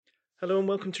Hello and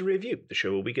welcome to Review, the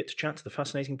show where we get to chat to the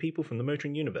fascinating people from the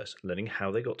motoring universe, learning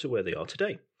how they got to where they are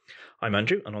today. I'm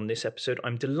Andrew, and on this episode,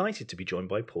 I'm delighted to be joined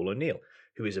by Paul O'Neill,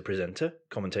 who is a presenter,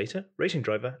 commentator, racing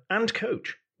driver, and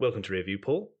coach. Welcome to Review,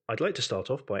 Paul. I'd like to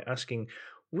start off by asking,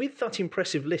 with that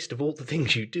impressive list of all the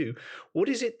things you do, what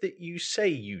is it that you say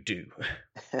you do?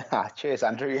 Cheers,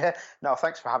 Andrew. Yeah, no,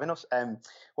 thanks for having us.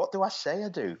 What do I say I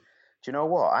do? Do you know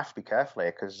what? I have to be careful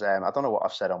here because I don't know what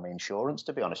I've said on my insurance,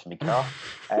 to be honest, for my car.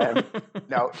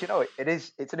 No, do you know,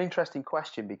 it's an interesting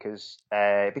question because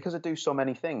I do so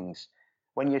many things.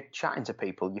 When you're chatting to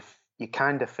people, you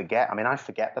kind of forget. I mean, I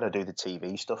forget that I do the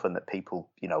TV stuff and that people,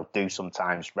 do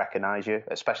sometimes recognise you,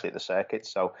 especially at the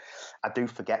circuits. So I do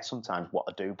forget sometimes what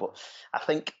I do. But I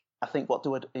think what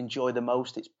do I enjoy the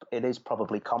most? It is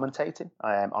probably commentating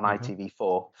on ITV4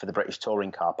 for the British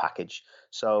Touring Car package.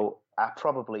 So I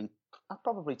probably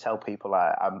tell people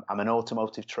I'm an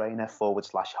automotive trainer /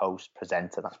 host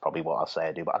presenter. That's probably what I'll say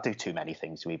I do. But I do too many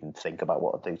things to even think about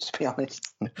what I do, to be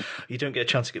honest. You don't get a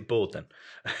chance to get bored then?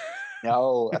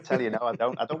 No, I tell you, no, I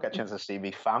don't. I don't get a chance to see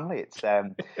my family.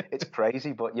 It's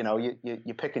crazy, but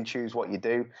you pick and choose what you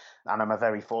do. And I'm a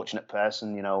very fortunate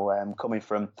person. Coming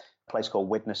from a place called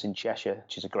Widnes in Cheshire,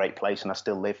 which is a great place, and I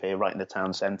still live here, right in the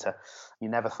town centre. You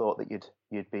never thought that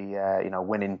you'd be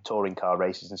winning touring car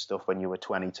races and stuff when you were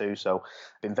 22. So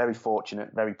I've been very fortunate,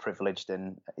 very privileged,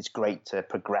 and it's great to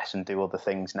progress and do other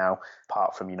things now,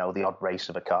 apart from the odd race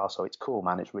of a car. So it's cool,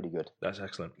 man. It's really good. That's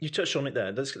excellent. You touched on it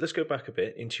there. Let's go back a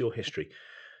bit into your history.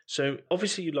 So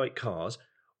obviously you like cars.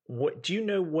 What do you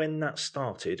know when that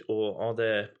started, or are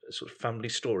there sort of family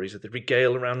stories that they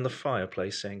regale around the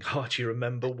fireplace, saying, "Oh, do you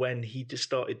remember when he just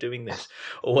started doing this,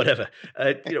 or whatever?"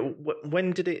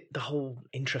 When did the whole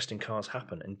interest in cars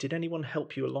happen, and did anyone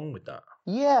help you along with that?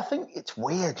 Yeah, I think it's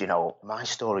weird. My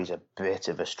story's a bit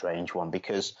of a strange one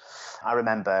because I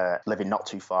remember living not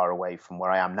too far away from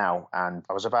where I am now, and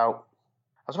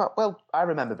I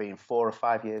remember being 4 or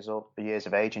 5 years of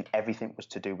age, and everything was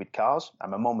to do with cars.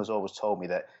 And my mum has always told me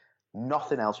that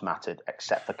nothing else mattered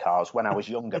except for cars when I was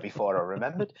younger, before I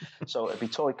remembered. So it'd be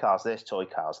toy cars this, toy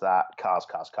cars that, cars.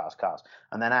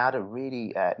 And then I had a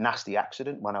really nasty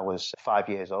accident when I was 5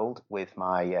 years old with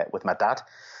my dad.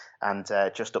 And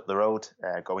just up the road,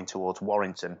 going towards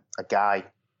Warrington, a guy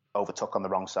overtook on the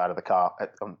wrong side of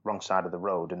the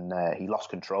road, and he lost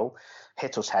control,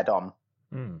 hit us head on.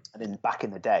 And then back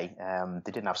in the day,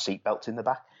 they didn't have seatbelts in the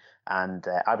back, and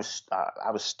I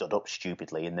was stood up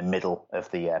stupidly in the middle of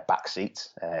the back seat,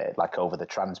 like over the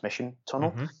transmission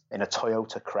tunnel, in a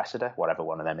Toyota Cressida, whatever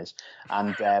one of them is,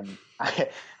 and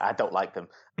I don't like them.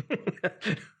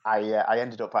 I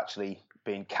ended up actually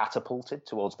being catapulted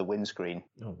towards the windscreen.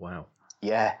 Oh wow!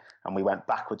 Yeah, and we went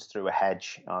backwards through a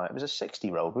hedge. It was a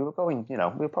 60 road. We were going, we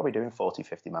were probably doing 40,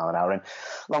 50 mile an hour. And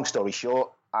long story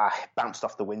short, I bounced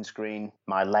off the windscreen.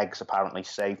 My legs apparently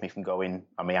saved me from and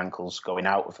my ankles going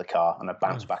out of the car, and I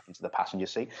bounced back into the passenger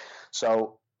seat.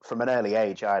 So from an early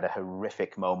age, I had a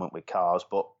horrific moment with cars.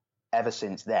 But ever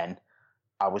since then,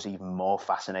 I was even more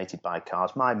fascinated by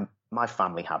cars. My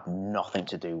family had nothing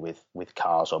to do with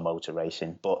cars or motor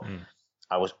racing, but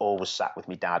I was always sat with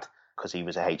my dad, because he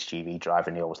was a HGV driver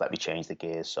and he always let me change the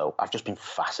gears. So I've just been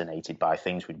fascinated by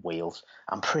things with wheels.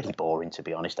 I'm pretty boring, to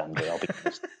be honest, Andrew. I'll be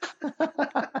honest.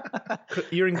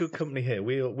 You're in good company here.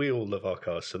 We all love our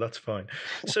cars, so that's fine.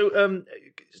 So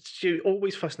you're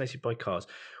always fascinated by cars.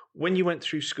 When you went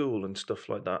through school and stuff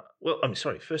like that, well, I'm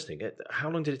sorry, first thing, how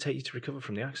long did it take you to recover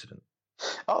from the accident?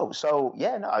 Oh, so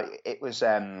yeah, no, it was.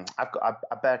 I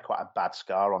bear quite a bad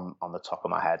scar on the top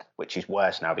of my head, which is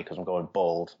worse now because I'm going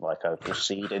bald, like a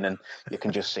proceeding, and you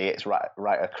can just see it's right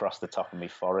across the top of my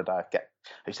forehead. I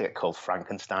used to get called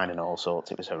Frankenstein and all sorts.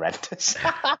 It was horrendous.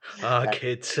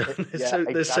 Kids, yeah,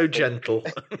 they're so gentle.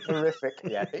 Horrific.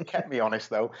 Yeah, it kept me honest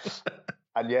though,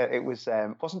 and yeah, it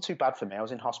wasn't too bad for me. I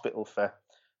was in hospital for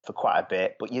quite a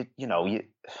bit, but you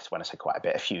when I say quite a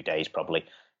bit, a few days probably,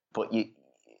 but you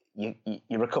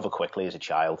recover quickly as a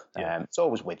child. Yeah. It's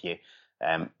always with you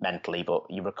mentally, but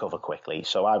you recover quickly.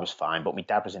 So I was fine, but my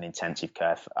dad was in intensive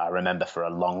care. I remember for a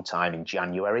long time in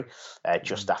January,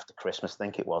 just after Christmas, I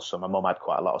think it was. So my mum had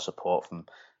quite a lot of support from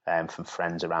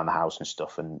friends around the house and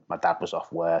stuff, and my dad was off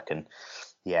work. And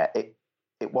yeah, it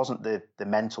wasn't the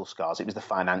mental scars; it was the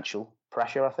financial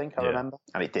pressure, I think. I remember,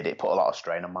 and it put a lot of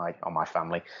strain on my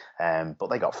family, but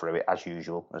they got through it as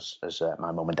usual, as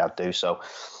my mum and dad do. So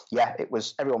yeah,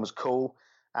 everyone was cool,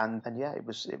 and yeah, it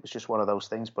was just one of those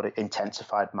things, but it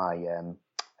intensified my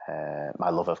my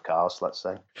love of cars, let's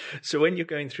say. So when you're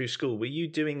going through school, were you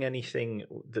doing anything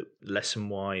that lesson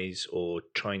wise, or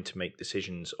trying to make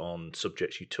decisions on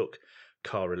subjects you took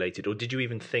car related, or did you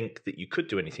even think that you could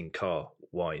do anything car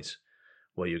wise?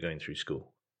 while you're going through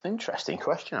school? Interesting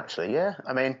question, actually. Yeah,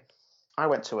 I mean, I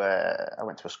went to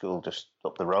a school just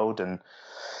up the road, and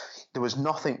there was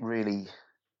nothing really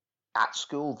at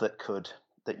school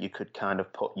that you could kind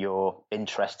of put your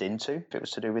interest into if it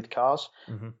was to do with cars.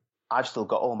 Mm-hmm. I've still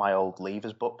got all my old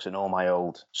Levers books and all my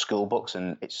old school books,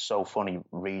 and it's so funny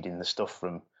reading the stuff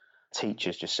from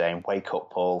teachers just saying, "Wake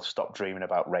up, Paul! Stop dreaming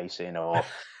about racing," or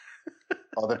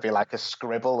there'd be like a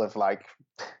scribble of like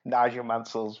Nigel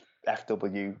Mansell's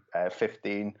FW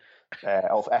 15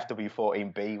 or FW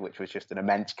 14B, which was just an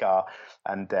immense car,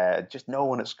 and just no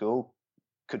one at school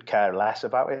could care less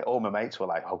about it. All my mates were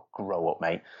like, "Oh, grow up,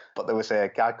 mate." But there was a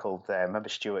guy called, remember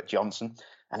Stuart Johnson,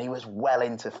 and he was well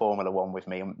into Formula One with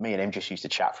me. And me and him just used to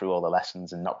chat through all the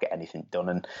lessons and not get anything done.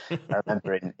 And I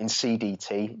remember in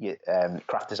CDT,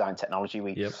 craft design technology,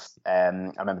 I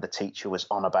remember the teacher was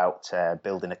on about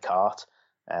building a kart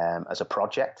as a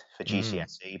project for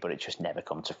GCSE, but it just never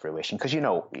come to fruition because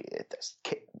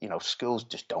schools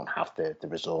just don't have the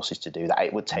resources to do that.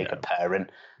 It would take a parent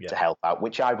to help out,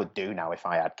 which I would do now if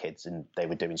I had kids and they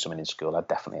were doing something in school. I'd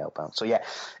definitely help out. So yeah,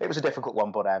 it was a difficult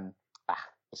one, but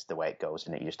it's the way it goes,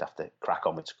 and you just have to crack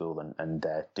on with school and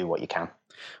do what you can.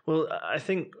 Well, I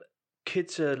think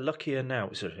kids are luckier now.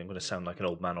 Sorry, I'm going to sound like an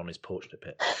old man on his porch a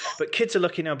bit, but kids are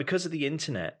lucky now because of the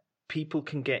internet. People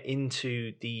can get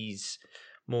into these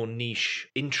more niche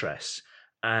interests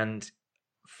and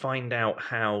find out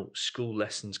how school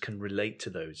lessons can relate to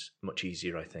those much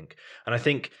easier, I think. And I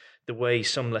think the way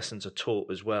some lessons are taught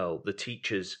as well, the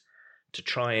teachers, to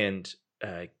try and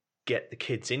get the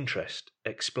kids' interest,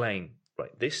 explain,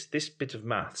 right, this bit of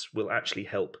maths will actually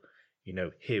help,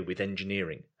 here with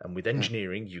engineering. And with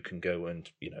engineering, you can go and,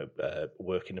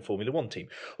 work in a Formula One team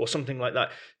or something like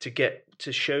that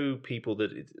to show people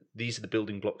that these are the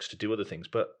building blocks to do other things.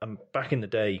 But back in the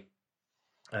day,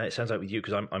 it sounds like with you,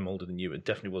 because I'm older than you, it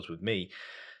definitely was with me,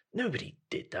 nobody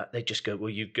did that. They just go, well,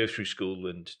 you go through school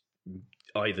and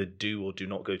either do or do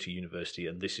not go to university,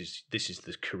 and this is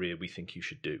the career we think you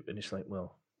should do. And it's like,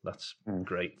 well, that's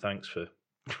great. Thanks for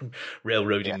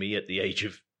railroading me at the age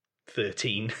of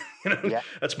 13.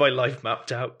 That's my life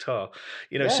mapped out, Tar.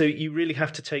 So you really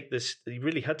have to take this. You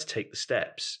really had to take the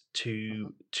steps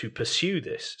to pursue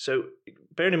this. So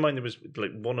bearing in mind there was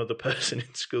like one other person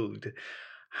in school.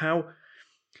 How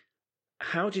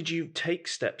did you take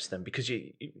steps then? Because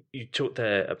you talked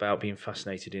there about being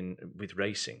fascinated with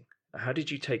racing. How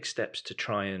did you take steps to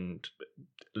try and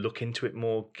look into it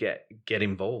more, get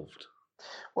involved?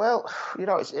 Well,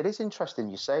 it is interesting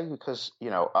you say, because,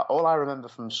 all I remember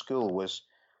from school was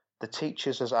the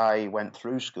teachers as I went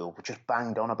through school were just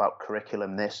banged on about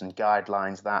curriculum this and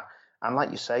guidelines that. And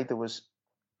like you say, there was,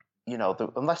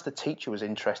 unless the teacher was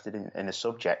interested in a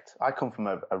subject. I come from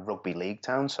a rugby league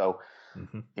town, so,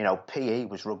 PE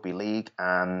was rugby league,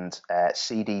 and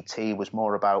CDT was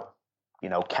more about,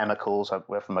 chemicals.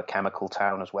 We're from a chemical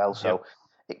town as well. So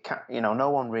it can't,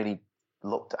 no one really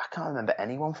looked. I can't remember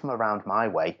anyone from around my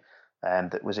way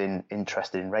that was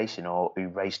interested in racing or who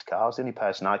raced cars. The only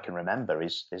person I can remember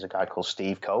is a guy called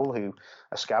Steve Cole,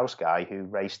 a Scouse guy who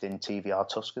raced in TVR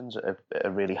Tuscans at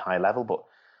a really high level. But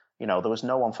there was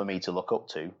no one for me to look up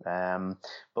to.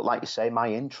 But like you say,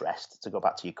 my interest, to go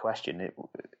back to your question,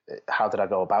 how did I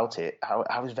go about it?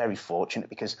 I was very fortunate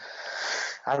because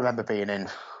I remember being in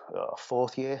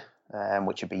fourth year,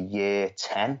 which would be year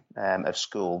 10 of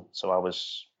school. So I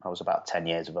was about 10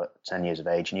 years of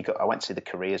age, and I went to see the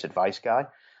careers advice guy,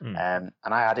 and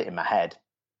I had it in my head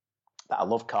that I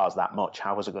love cars that much.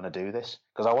 How was I going to do this?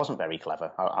 Because I wasn't very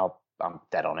clever. I'm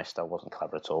dead honest, I wasn't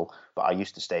clever at all. But I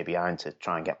used to stay behind to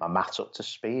try and get my maths up to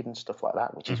speed and stuff like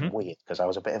that, which is weird because I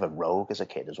was a bit of a rogue as a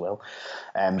kid as well.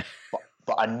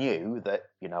 But I knew that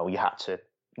you had to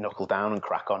knuckle down and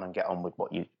crack on and get on with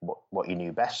what you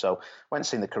knew best. So I went and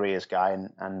seen the careers guy,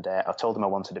 and I told him I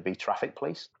wanted to be traffic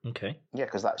police. Okay. Yeah,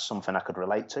 because that's something I could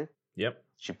relate to. Yep.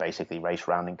 You basically race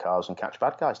around in cars and catch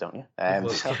bad guys, don't you?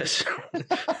 Yes.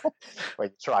 Well,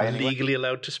 try anyway. Legally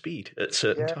allowed to speed at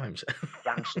certain times.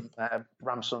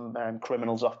 ram some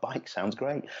criminals off bikes. Sounds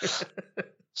great.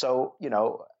 So,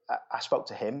 I spoke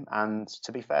to him, and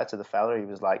to be fair to the fella, he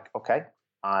was like, okay,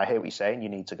 I hear what you're saying. You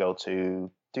need to go to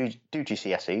do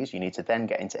GCSEs. You need to then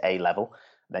get into A level.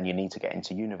 Then you need to get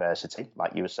into university,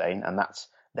 like you were saying. And that's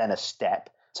then a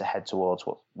step to head towards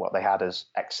what they had as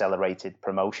accelerated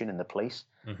promotion in the police.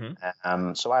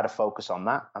 So I had a focus on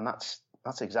that, and that's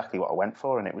exactly what I went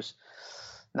for. And it was,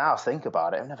 now I think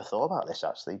about it, I've never thought about this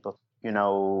actually, but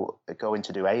going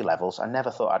to do A levels, I never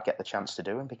thought I'd get the chance to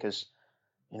do them because,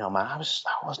 man, I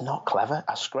was not clever.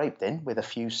 I scraped in with a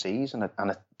few C's and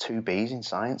a 2 B's in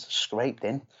science. Scraped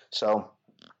in. So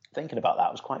thinking about that,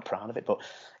 I was quite proud of it. But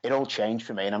it all changed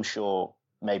for me, and I'm sure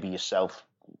maybe yourself,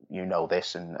 you know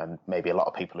this, and maybe a lot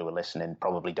of people who are listening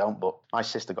probably don't, but my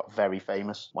sister got very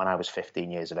famous when I was 15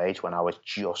 years of age, when I was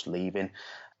just leaving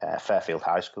Fairfield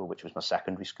High School, which was my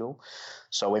secondary school.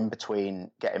 So in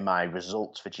between getting my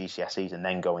results for GCSEs and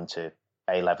then going to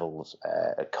A-levels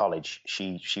at college,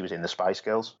 she was in the Spice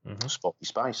Girls, Sporty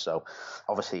Spice. So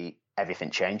obviously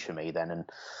everything changed for me then. And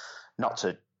not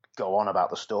to go on about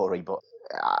the story, but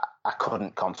I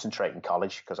couldn't concentrate in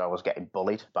college because I was getting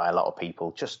bullied by a lot of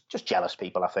people, just jealous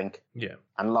people, I think. Yeah.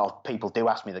 And a lot of people do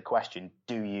ask me the question,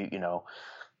 do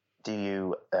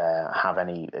you have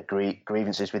any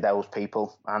grievances with those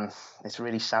people? And it's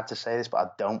really sad to say this, but I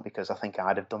don't, because I think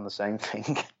I'd have done the same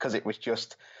thing, because it was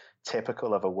just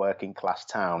typical of a working class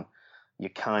town. You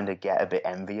kind of get a bit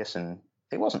envious, and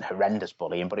it wasn't horrendous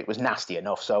bullying, but it was nasty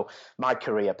enough. So my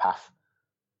career path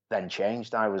then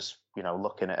changed. I was,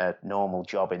 looking at a normal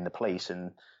job in the police,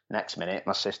 and next minute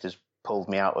my sister's pulled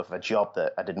me out of a job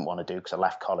that I didn't want to do because I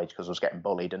left college because I was getting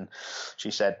bullied. And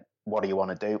she said, what do you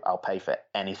want to do? I'll pay for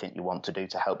anything you want to do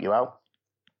to help you out.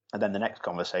 And then the next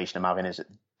conversation I'm having is at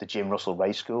the Jim Russell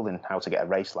Race School and how to get a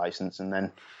race license. And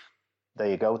then there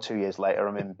you go. 2 years later,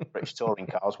 I'm in British Touring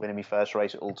Cars, winning my first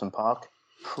race at Oulton Park.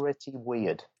 Pretty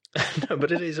weird. No,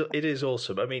 but it is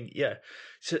awesome. I mean, yeah.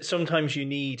 So sometimes you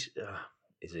need,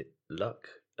 is it luck?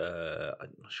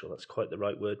 I'm not sure that's quite the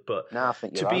right word, but no, I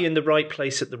think to be in the right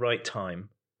place at the right time,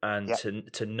 and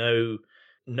to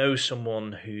know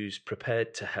someone who's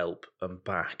prepared to help and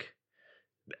back.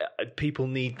 People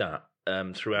need that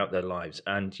throughout their lives,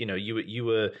 and you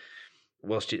were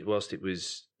whilst it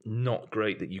was not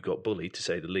great that you got bullied, to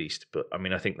say the least, but I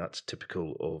mean I think that's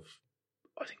typical of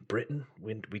Britain.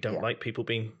 We don't like people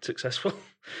being successful.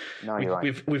 No, you're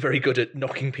right. We're very good at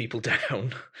knocking people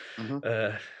down.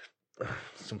 Mm-hmm.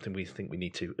 Something we think we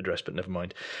need to address, but never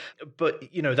mind. But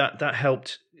that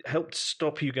helped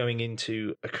stop you going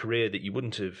into a career that you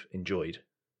wouldn't have enjoyed.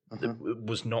 That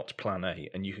was not plan A,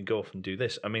 and you can go off and do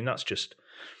this. I mean, that's just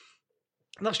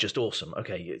awesome.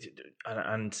 Okay,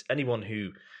 and anyone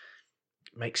who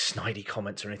makes snidey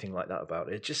comments or anything like that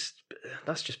about it,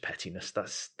 that's just pettiness.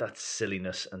 That's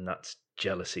silliness, and that's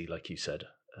jealousy, like you said.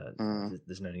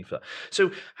 There's no need for that.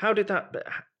 So how did that?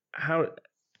 How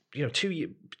 2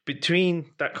 years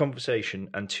between that conversation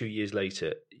and 2 years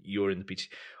later, you're in the PT.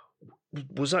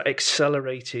 Was that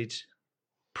accelerated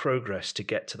progress to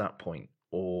get to that point,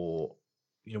 or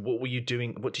what were you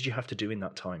doing? What did you have to do in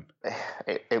that time?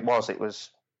 It was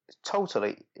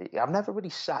totally. I've never really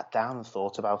sat down and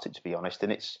thought about it, to be honest,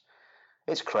 and it's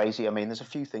crazy. I mean, there's a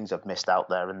few things I've missed out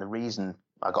there, and the reason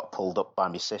I got pulled up by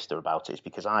my sister about it is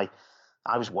because I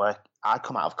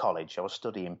come out of college. I was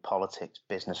studying politics,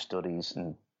 business studies,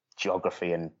 and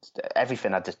geography, and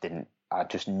everything. I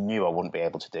just knew I wouldn't be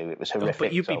able to do. It was horrific.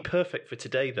 But you'd be perfect for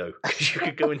today, though, because you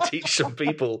could go and teach some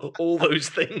people all those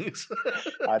things.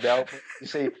 I know. You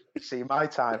see, my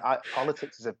time,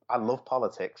 politics I love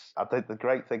politics. I think the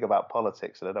great thing about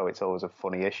politics, and I know it's always a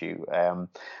funny issue,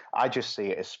 I just see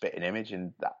it as spitting image,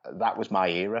 and that was my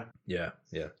era. Yeah.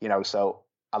 So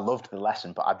I loved the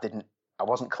lesson, but I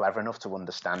wasn't clever enough to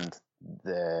understand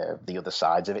the other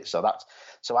sides of it. So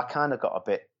I kind of got a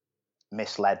bit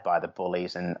misled by the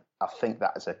bullies, and I think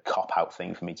that is a cop-out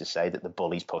thing for me to say that the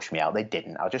bullies pushed me out. They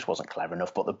didn't. I just wasn't clever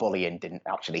enough, but the bullying didn't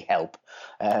actually help.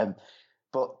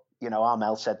 But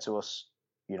Armel said to us,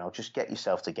 just get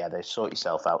yourself together, sort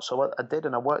yourself out. So I did,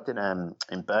 and I worked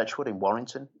in Birchwood in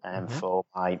Warrington for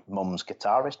my mum's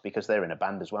guitarist, because they're in a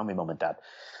band as well, my mum and dad.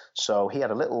 So he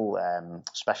had a little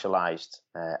specialised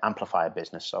amplifier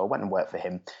business, so I went and worked for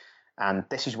him. And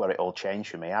this is where it all changed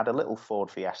for me. I had a little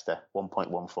Ford Fiesta,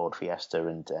 1.1 Ford Fiesta,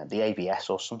 and the ABS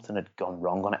or something had gone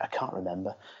wrong on it. I can't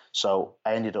remember. So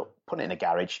I ended up putting it in a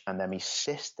garage, and then my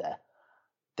sister,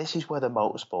 this is where the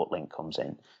motorsport link comes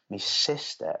in. My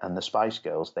sister and the Spice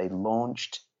Girls, they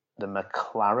launched the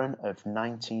McLaren of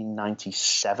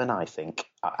 1997, I think,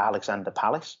 at Alexander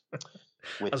Palace.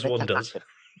 As one does.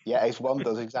 Yeah, as one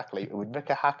does, exactly. With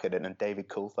Mika Hakkinen and David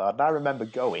Coulthard. And I remember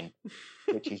going,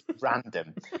 which is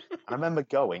random. And I remember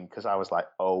going because I was like,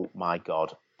 oh my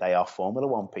God, they are Formula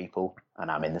One people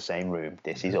and I'm in the same room.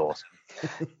 This is awesome.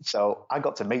 So I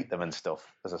got to meet them and stuff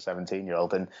as a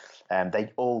 17-year-old. And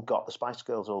the Spice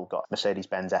Girls all got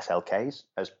Mercedes-Benz SLKs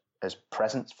as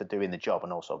presents for doing the job,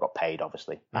 and also got paid,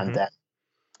 obviously. And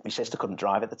my sister couldn't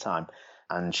drive at the time,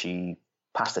 and she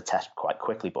passed the test quite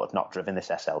quickly, but had not driven this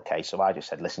SLK. So I just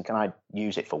said, listen, can I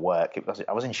use it for work?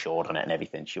 I was insured on it and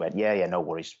everything. She went, yeah, no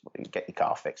worries. Get your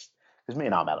car fixed. Because me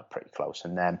and Armel are pretty close.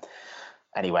 And then,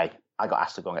 anyway, I got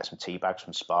asked to go and get some tea bags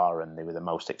from Spa, and they were the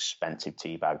most expensive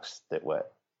tea bags that were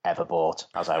ever bought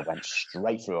as I went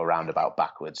straight through a roundabout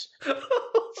backwards,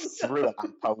 through a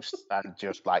lamppost, and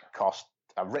just like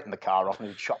I've written the car off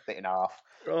and chopped it in half.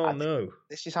 Oh no.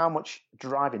 This is how much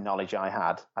driving knowledge I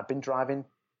had. I'd been driving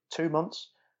 2 months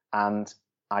and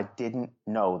I didn't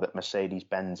know that Mercedes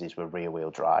Benzes were rear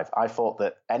wheel drive. I thought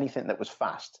that anything that was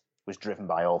fast was driven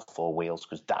by all four wheels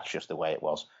because that's just the way it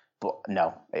was. But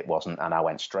no, it wasn't. And I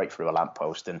went straight through a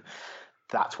lamppost. And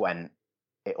that's when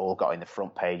it all got in the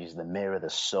front pages, the Mirror, the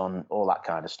Sun, all that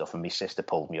kind of stuff. And my sister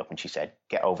pulled me up and she said,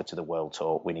 get over to the World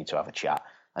Tour. We need to have a chat.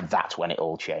 And that's when it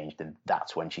all changed. And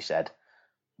that's when she said,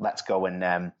 let's go and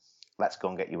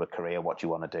get you a career. What do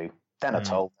you want to do? Then I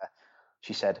told her.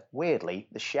 She said, weirdly,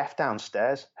 the chef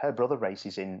downstairs, her brother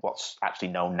races in what's actually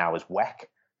known now as WEC,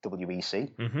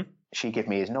 WEC. Mm-hmm. She gave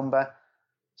me his number,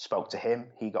 spoke to him.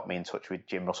 He got me in touch with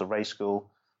Jim Russell Race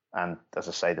School. And as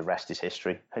I say, the rest is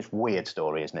history. It's a weird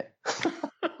story, isn't it?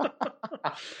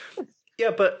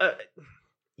 Yeah, but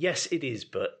yes, it is.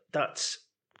 But that's,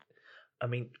 I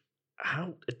mean,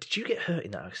 how did you get hurt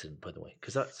in that accident, by the way?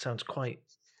 Because that sounds quite.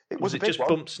 Was it just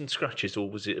bumps and scratches, or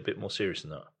was it a bit more serious than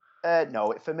that?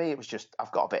 No, for me, it was just, I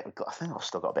think I've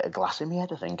still got a bit of glass in my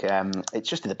head, I think. It's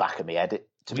just in the back of my head.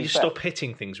 Will you stop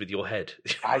hitting things with your head?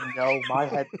 I know,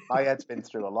 my head's been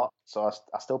through a lot, so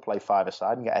I still play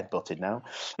five-a-side and get head butted now.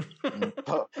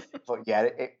 but yeah,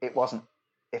 it wasn't,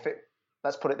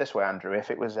 let's put it this way, Andrew,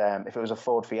 if it was a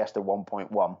Ford Fiesta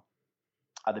 1.1,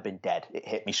 I'd have been dead. It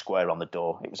hit me square on the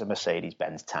door. It was a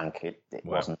Mercedes-Benz tank. It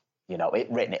wasn't,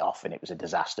 it written it off and it was a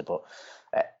disaster, but...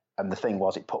 and the thing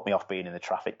was, it put me off being in the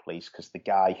traffic police because the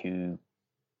guy who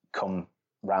come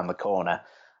round the corner,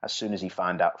 as soon as he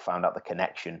found out the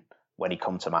connection, when he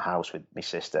come to my house with my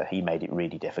sister, he made it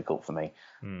really difficult for me.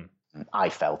 I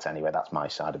felt anyway, that's my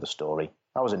side of the story.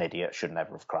 I was an idiot, should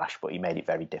never have crashed, but he made it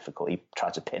very difficult. He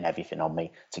tried to pin everything on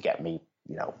me to get me,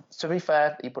 to be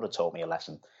fair, he would have taught me a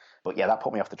lesson. But yeah, that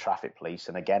put me off the traffic police.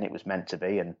 And again, it was meant to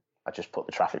be. And I just put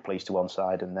the traffic police to one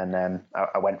side. And then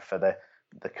I went for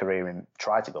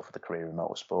tried to go for the career in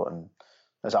motorsport. And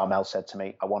as Armel said to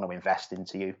me, I want to invest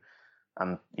into you.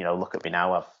 And, look at me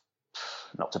now. I've,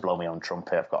 not to blow me on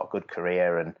trumpet, I've got a good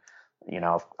career and,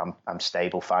 I'm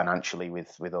stable financially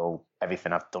with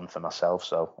everything I've done for myself.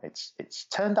 So it's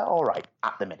turned out all right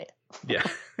at the minute. Yeah.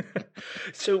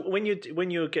 So when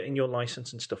you're getting your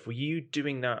license and stuff, were you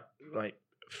doing that like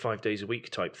 5 days a week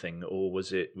type thing, or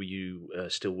were you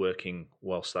still working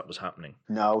whilst that was happening?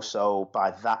 No, so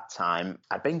by that time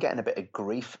I'd been getting a bit of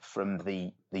grief from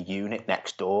the unit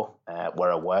next door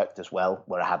where I worked as well,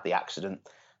 where I had the accident,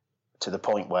 to the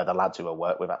point where the lads who I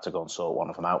worked with had to go and sort one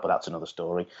of them out, but that's another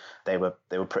story. They were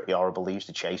pretty horrible. They used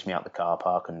to chase me out the car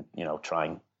park and try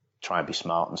and be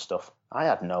smart and stuff. I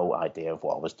had no idea of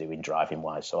what I was doing driving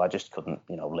wise, so I just couldn't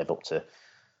live up to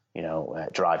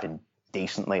driving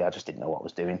decently. I just didn't know what I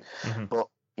was doing. Mm-hmm. But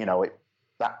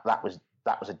that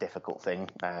was a difficult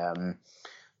thing.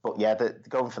 But yeah,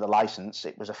 going for the license,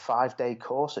 it was a 5-day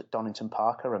course at Donington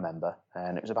Park, I remember,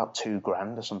 and it was about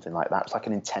 $2,000 or something like that. It's like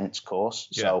an intense course.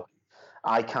 Yeah. So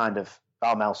I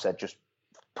Armel said, just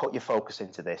put your focus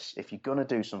into this. If you're going to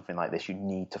do something like this, you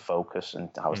need to focus. And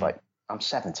I was like, I'm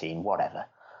 17, whatever.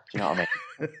 Do you know what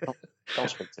I mean? Don't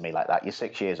speak to me like that. You're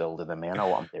 6 years older than me. I know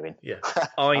what I'm doing. Yeah,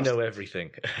 I know everything.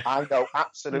 I know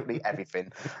absolutely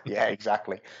everything. Yeah,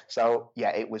 exactly. So, yeah,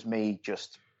 it was me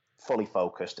just fully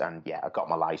focused. And, yeah, I got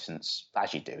my license.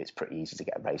 As you do, it's pretty easy to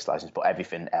get a race license. But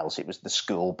everything else, it was the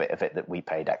school bit of it that we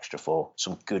paid extra for.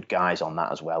 Some good guys on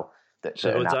that as well.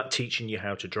 So was that teaching you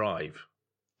how to drive?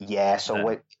 Yeah, so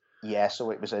it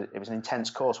was an intense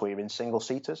course where you're in single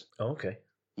seaters. Oh, okay.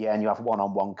 Yeah, and you have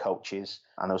one-on-one coaches,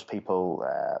 and those people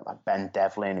like Ben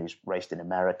Devlin, who's raced in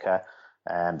America.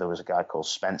 There was a guy called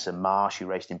Spencer Marsh who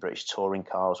raced in British touring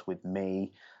cars with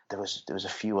me. There was a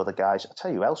few other guys. I'll tell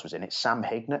you who else was in it. Sam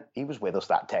Hignett, he was with us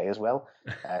that day as well.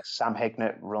 Sam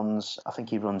Hignett runs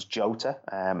Jota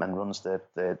and runs the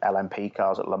LMP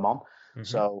cars at Le Mans. Mm-hmm.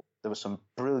 So there were some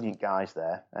brilliant guys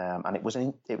there, and it was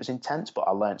intense, but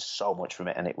I learned so much from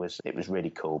it, and it was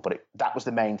really cool. But that was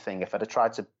the main thing. If I'd have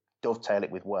tried to dovetail it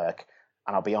with work,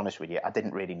 and I'll be honest with you, I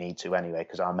didn't really need to anyway,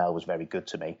 because Armel was very good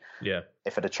to me. Yeah.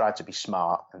 If I'd have tried to be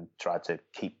smart and tried to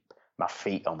keep my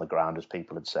feet on the ground, as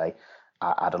people would say,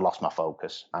 I'd have lost my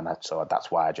focus, and so that's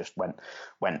why I just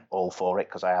went all for it,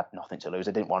 because I had nothing to lose.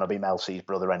 I didn't want to be Mel C's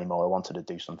brother anymore. I wanted to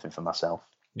do something for myself.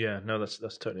 Yeah, no, that's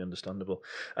totally understandable.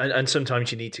 And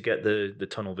sometimes you need to get the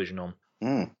tunnel vision on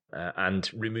and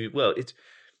remove. Well,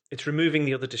 it's removing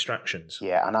the other distractions.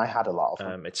 Yeah, and I had a lot of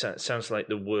them. It sounds like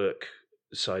the work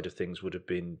side of things would have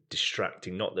been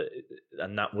distracting,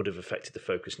 and that would have affected the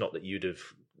focus. Not that you'd have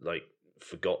like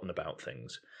forgotten about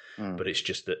things. but it's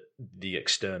just that the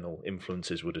external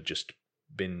influences would have just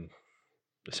been.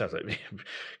 It sounds like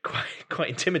quite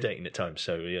intimidating at times.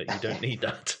 So you don't need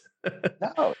that.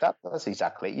 No, that's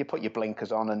exactly it. You put your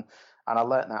blinkers on, and I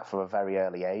learnt that from a very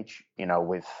early age. You know,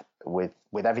 with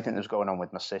everything that was going on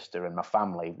with my sister and my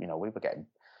family. You know, we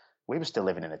were still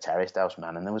living in a terraced house,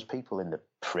 man, and there was people in the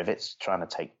privets trying to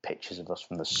take pictures of us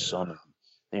from the sun.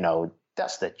 You know,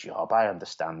 that's their job. I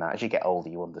understand that. As you get older,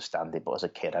 you understand it. But as a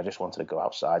kid, I just wanted to go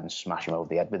outside and smash them over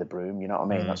the head with a broom. You know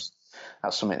what I mean? That's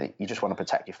something that you just want to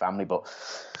protect your family. But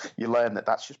you learn that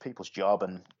that's just people's job.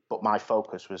 But my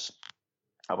focus was,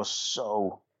 I was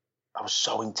so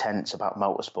intense about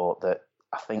motorsport that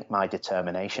I think my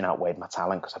determination outweighed my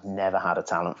talent, because I've never had a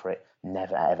talent for it.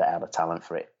 Never, ever had a talent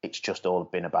for it. It's just all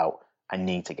been about, I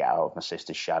need to get out of my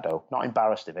sister's shadow. Not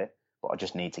embarrassed of it, but I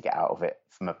just need to get out of it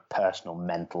from a personal,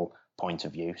 mental point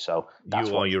of view. So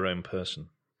you are your own person.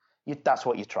 That's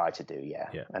what you try to do, yeah.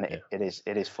 And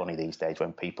it is funny these days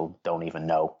when people don't even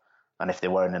know. And if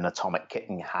they're wearing an Atomic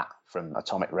Kitten hat from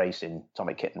Atomic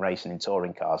Kitten Racing in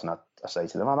touring cars, and I say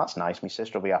to them, "Oh, that's nice. My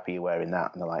sister will be happy you're wearing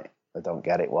that." And they're like, "I don't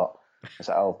get it. What?" I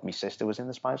said, "Oh, my sister was in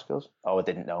the Spice Girls." "Oh, I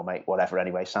didn't know, mate. Whatever.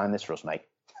 Anyway, sign this for us, mate."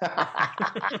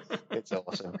 It's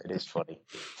awesome. It is funny.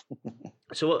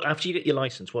 So after you get your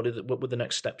license, what were the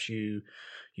next steps you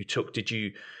took? Did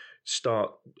you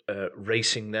start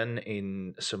racing then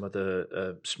in some of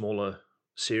the smaller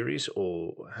series,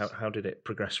 or how did it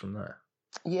progress from there?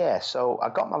 Yeah, so I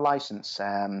got my license.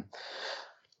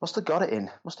 Must have got it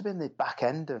in. Must have been the back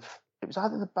end of. It was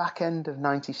either the back end of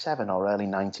 '97 or early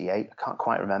 '98. I can't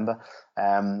quite remember.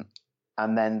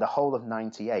 And then the whole of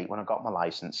 '98, when I got my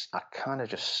license, I kind of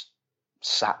just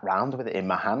sat round with it in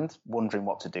my hand, wondering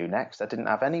what to do next. I didn't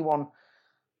have anyone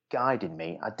guiding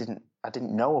me. I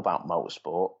didn't know about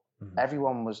motorsport. Mm-hmm.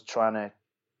 Everyone was trying to.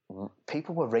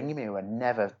 People were ringing me who I'd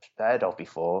never heard of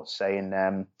before, saying,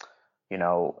 I'm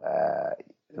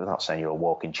not saying you're a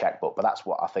walking checkbook, but that's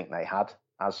what I think they had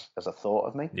as a thought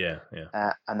of me. Yeah.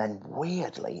 And then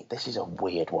weirdly, this is a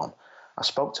weird one. I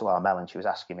spoke to Armel and she was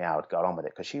asking me how I'd got on with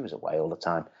it, because she was away all the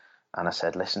time. And I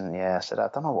said, "Listen, I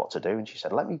don't know what to do." And she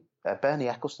said, Bernie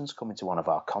Ecclestone's coming to one of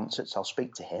our concerts. I'll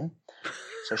speak to him.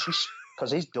 So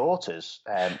because his daughters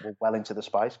were well into the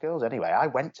Spice Girls. Anyway, I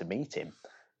went to meet him,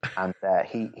 and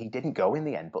he didn't go in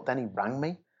the end, but then he rang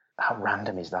me. How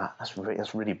random is that? That's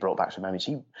really brought back some memories.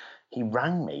 He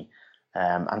rang me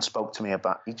and spoke to me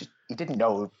about. He didn't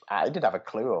know. I didn't have a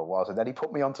clue who I was, and then he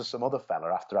put me onto some other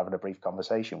fella after having a brief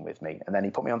conversation with me, and then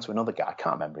he put me onto another guy. I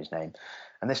can't remember his name.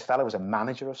 And this fella was a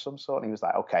manager of some sort, and he was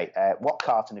like, "Okay, what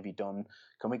karting have you done?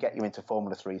 Can we get you into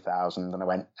Formula 3000?" And I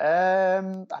went,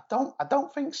 I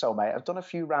don't think so, mate. I've done a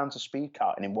few rounds of speed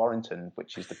karting in Warrington,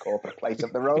 which is the corporate place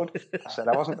up the road. I said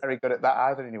I wasn't very good at that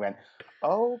either, and he went,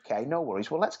 "Okay, no worries.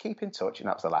 Well, let's keep in touch." And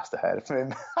that was the last I heard from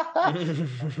him.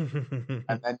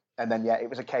 and then, it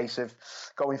was a case of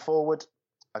going forward.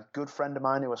 A good friend of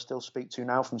mine who I still speak to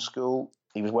now from school,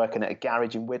 he was working at a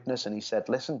garage in Widnes, and he said,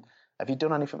 "Listen, have you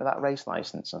done anything with that race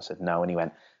license?" And I said, "No." And he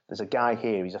went, "There's a guy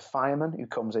here. He's a fireman who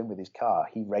comes in with his car.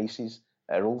 He races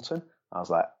at Alton." I was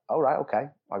like, "All right, okay.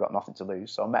 I got nothing to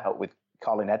lose." So I met up with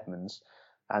Colin Edmonds,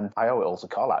 and I owe it all to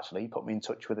Col, actually. He put me in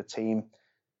touch with a team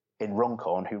in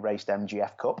Runcorn who raced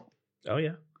MGF Cup. Oh,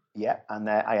 yeah. Yeah, and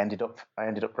I ended up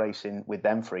racing with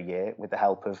them for a year with the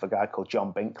help of a guy called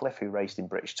John Bincliffe, who raced in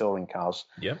British touring cars.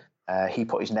 Yeah. He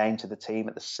put his name to the team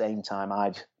at the same time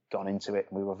I'd gone into it.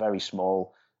 We were a very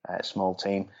small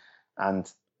team,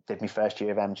 and did my first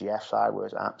year of MGFs. I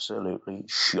was absolutely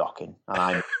shocking.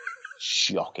 I'm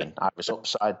shocking. I was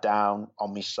upside down,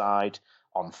 on my side,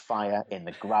 on fire, in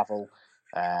the gravel.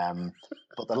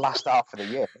 But the last half of the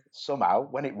year, somehow,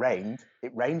 when it rained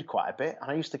quite a bit.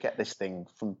 And I used to get this thing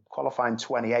from qualifying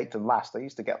 28th and last. I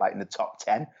used to get like in the top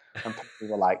 10, and people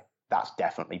were like, "That's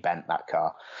definitely bent, that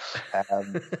car."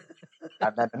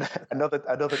 And then another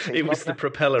team. It was the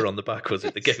propeller on the back, was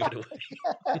it, that gave it away?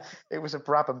 Yeah, it was a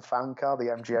Brabham fan car,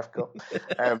 the MGF Cup.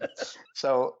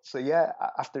 So yeah,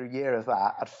 after a year of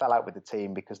that, I fell out with the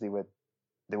team because they were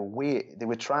weird. They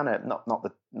were trying to not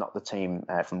the team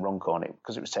from Runcorn,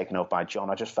 because it was taken over by John.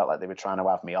 I just felt like they were trying to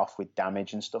have me off with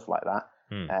damage and stuff like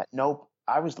that. No,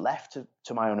 I was left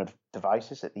to my own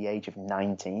devices at the age of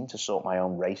 19 to sort my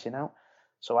own racing out.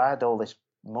 So I had all this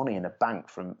money in a bank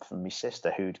from my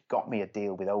sister, who'd got me a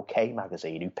deal with OK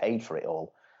Magazine, who paid for it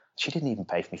all. She didn't even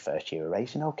pay for my first year of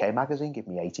racing. OK Magazine gave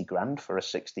me 80 grand for a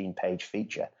 16-page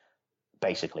feature,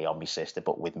 basically on my sister,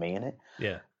 but with me in it.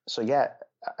 Yeah. So yeah,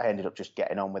 I ended up just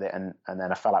getting on with it, and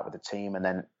then I fell out with the team, and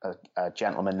then a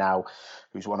gentleman now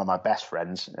who's one of my best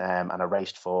friends, and I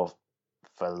raced for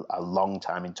for a long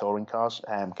time in touring cars.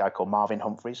 A guy called Marvin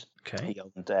Humphreys. Okay. He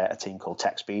owned a team called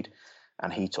Tech Speed,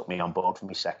 and he took me on board for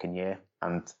my second year.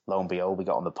 And lo and behold, we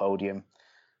got on the podium.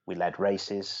 We led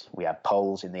races. We had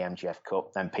poles in the MGF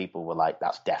Cup. Then people were like,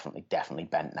 "That's definitely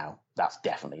bent now. That's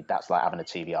like having a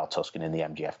TVR Tuscan in the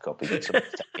MGF Cup."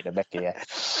 Taking a mickey, yeah.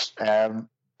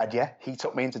 And yeah, he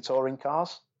took me into touring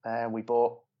cars. We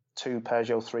bought 2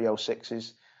 Peugeot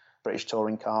 306s, British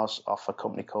touring cars, off a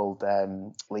company called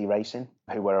Lee Racing,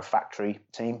 who were a factory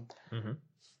team. Mm-hmm.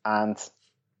 And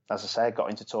as I say, I got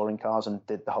into touring cars and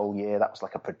did the whole year. That was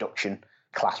like a production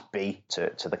Class B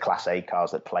to the Class A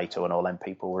cars that Plato and all them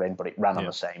people were in, but it ran on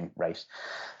the same race.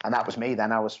 And that was me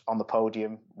then. I was on the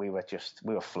podium. We were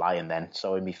flying then.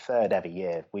 So in my third ever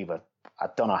year, I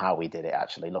don't know how we did it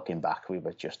actually. Looking back, we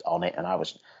were just on it, and I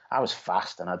was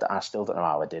fast, and I still don't know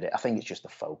how I did it. I think it's just the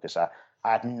focus. I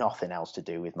had nothing else to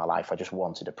do with my life. I just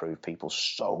wanted to prove people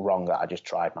so wrong that I just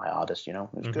tried my hardest. It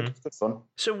was good fun.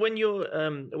 So when you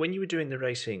were doing the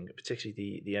racing,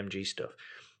 particularly the MG stuff,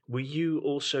 were you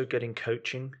also getting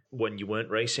coaching when you weren't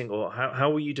racing, or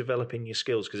how were you developing your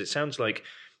skills? Because it sounds like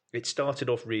it started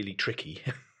off really tricky.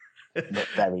 Not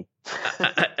very.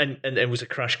 and it was a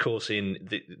crash course in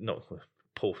not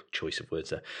poor choice of words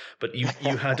there, but you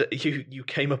had you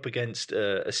came up against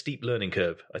a steep learning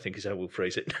curve, I think is how we'll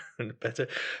phrase it better.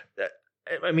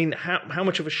 I mean, how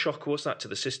much of a shock was that to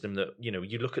the system that, you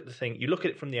look at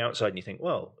it from the outside and you think,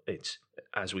 well, it's,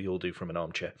 as we all do from an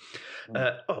armchair.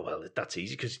 Oh, well, that's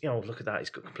easy because, look at that. He's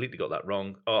completely got that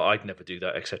wrong. Oh, I'd never do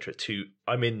that, etc.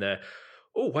 I'm in there.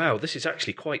 Oh, wow, this is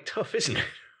actually quite tough, isn't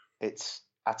it?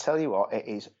 I tell you what, it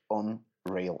is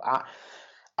unreal.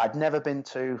 I'd never been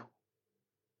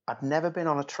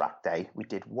on a track day. We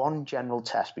did one general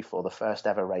test before the first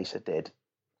ever race I did.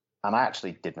 And I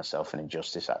actually did myself an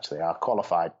injustice, actually. I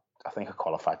think I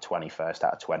qualified 21st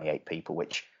out of 28 people,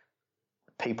 which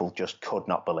people just could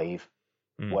not believe.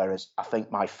 Whereas I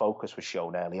think my focus was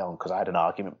shown early on because I had an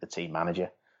argument with the team manager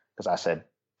because I said,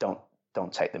 don't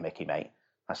take the mickey, mate.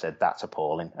 I said, that's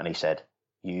appalling. And he said,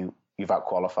 you've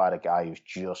out-qualified a guy who's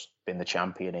just been the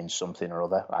champion in something or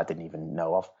other I didn't even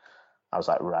know of. I was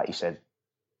like, right. He said,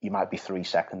 you might be 3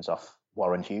 seconds off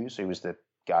Warren Hughes, who was the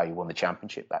guy who won the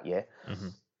championship that year. Mm-hmm.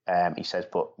 He says,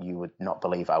 but you would not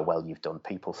believe how well you've done.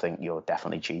 People think you're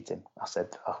definitely cheating. I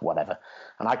said, oh, whatever.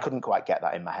 And I couldn't quite get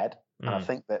that in my head. And I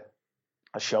think that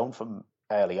as shown from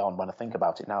early on, when I think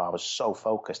about it now, I was so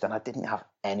focused and I didn't have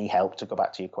any help. To go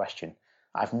back to your question,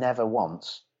 I've never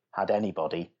once had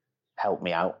anybody help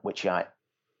me out, which I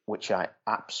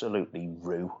absolutely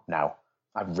rue now.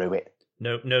 I rue it.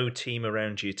 No team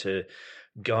around you to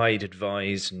guide,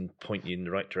 advise, and point you in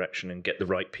the right direction and get the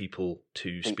right people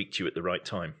to speak to you at the right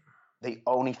time. The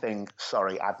only thing,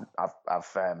 sorry,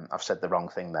 I've said the wrong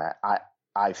thing there.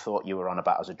 I thought you were on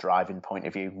about as a driving point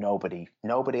of view. Nobody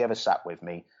ever sat with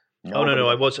me. No.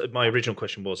 My original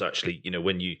question was actually,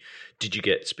 did you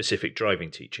get specific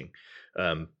driving teaching?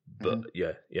 But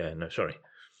no, sorry.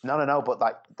 No. But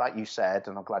like you said,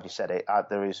 and I'm glad you said it.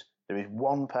 There is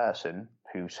one person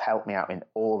who's helped me out in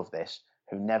all of this,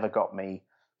 who never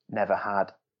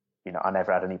had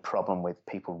any problem with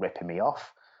people ripping me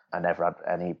off. I never had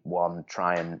anyone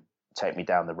try and take me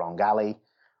down the wrong alley.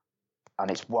 And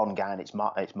it's one guy, and it's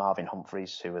Marvin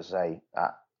Humphreys, who was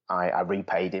I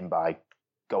repaid him by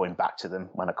going back to them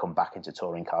when I come back into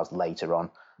touring cars later on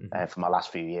for my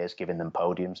last few years, giving them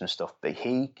podiums and stuff. But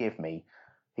he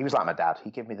was like my dad.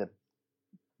 He gave me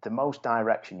the most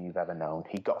direction you've ever known.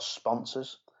 He got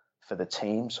sponsors for the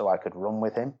team so I could run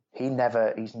with him. He's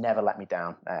never let me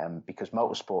down because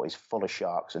motorsport is full of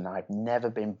sharks, and I've never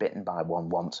been bitten by one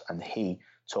once. And he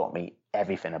taught me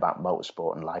everything about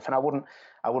motorsport and life. And I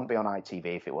wouldn't be on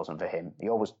ITV if it wasn't for him. He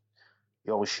always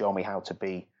showed me how to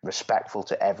be respectful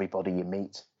to everybody you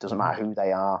meet. Doesn't matter who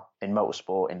they are, in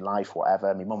motorsport, in life,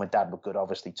 whatever. My mum and dad were good,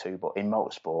 obviously, too, but in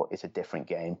motorsport, it's a different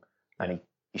game. And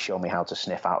he showed me how to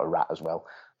sniff out a rat as well,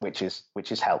 which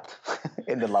has helped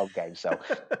in the long game. So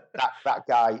that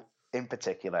guy in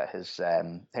particular has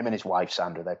him and his wife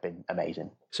Sandra, they've been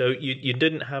amazing. So you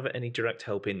didn't have any direct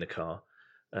help in the car,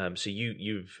 so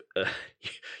you've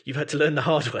had to learn the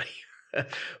hard way.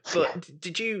 But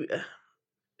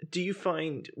do you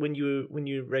find when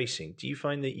you're racing, do you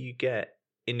find that you get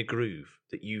in the groove,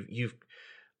 that you've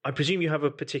I presume you have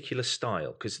a particular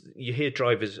style, because you hear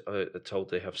drivers are told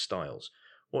they have styles.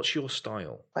 What's your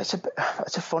style? It's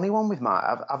a funny one with mine.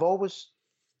 I've always,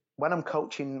 when I'm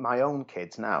coaching my own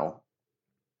kids now,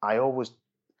 I always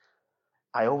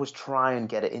try and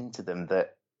get it into them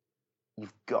that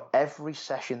you've got every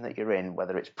session that you're in,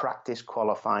 whether it's practice,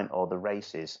 qualifying, or the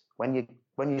races. When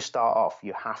you start off,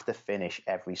 you have to finish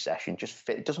every session.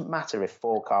 It doesn't matter if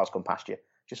 4 cars come past you.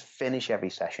 Just finish every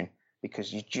session,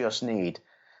 because you just need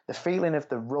the feeling of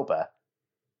the rubber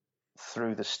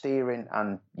through the steering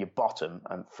and your bottom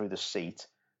and through the seat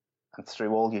and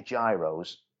through all your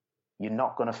gyros. You're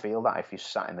not going to feel that if you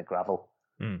sat in the gravel.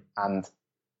 And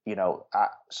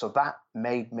so that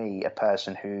made me a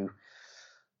person who,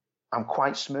 I'm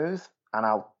quite smooth, and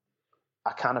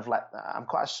I'm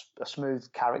quite a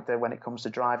smooth character when it comes to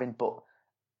driving. But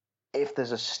if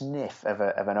there's a sniff of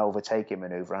an overtaking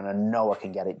maneuver and I know I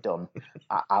can get it done,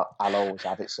 I'll always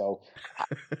have it. So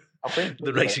I think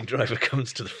the racing driver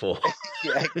comes to the fore.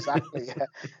 Yeah, exactly. Yeah.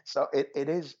 So it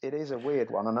is a weird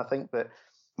one, and I think that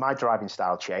my driving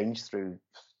style changed through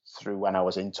when I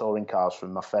was in touring cars,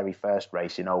 from my very first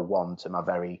race in 01 to my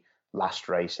very last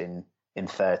race in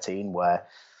 13, where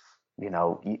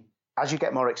as you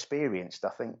get more experienced, I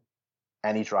think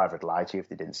any driver would lie to you if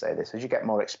they didn't say this. As you get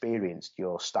more experienced,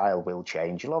 your style will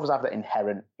change. You'll always have that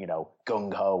inherent,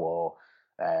 gung ho or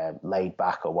laid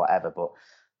back or whatever. But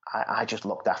I just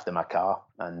looked after my car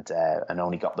and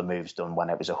only got the moves done when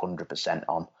it was 100%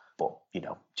 on. But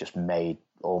just made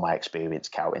all my experience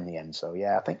count in the end. So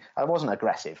yeah, I think I wasn't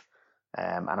aggressive,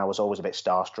 and I was always a bit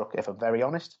starstruck, if I'm very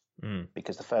honest,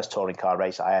 because the first touring car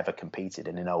race I ever competed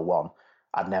in 01.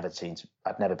 I'd never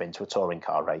been to a touring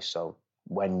car race. So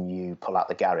when you pull out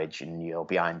the garage and you're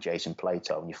behind Jason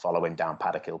Plato and you follow him down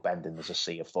Paddock Hill Bend, and there's a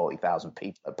sea of 40,000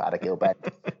 people at Paddock Hill Bend,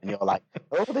 and you're like,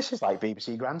 oh, this is like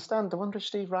BBC Grandstand. I wonder if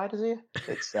Steve Ryder's here.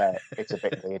 It's a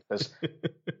bit weird, because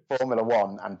Formula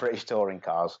One and British touring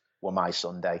cars were my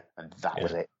Sunday, and that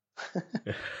was it.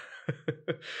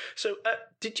 So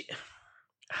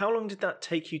how long did that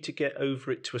take you to get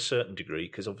over it to a certain degree?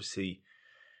 Because obviously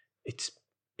it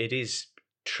is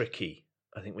tricky.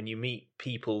 I think when you meet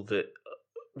people that,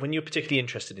 when you're particularly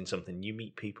interested in something, you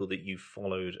meet people that you've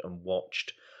followed and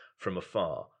watched from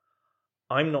afar.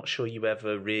 I'm not sure you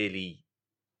ever really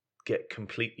get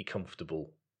completely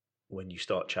comfortable when you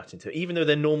start chatting to them. Even though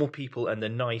they're normal people and they're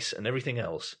nice and everything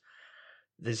else,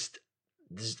 there's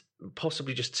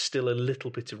possibly just still a little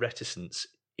bit of reticence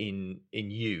in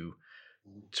you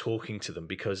talking to them,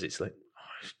 because it's like,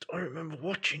 I remember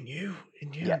watching you.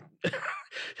 Yeah.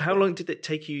 How long did it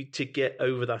take you to get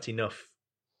over that enough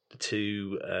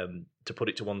to put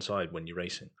it to one side when you're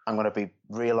racing? I'm going to be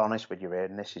real honest with you here,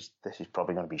 and this is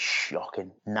probably going to be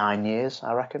shocking. 9 years,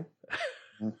 I reckon.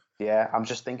 Yeah, I'm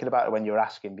just thinking about it when you're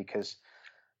asking, because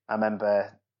I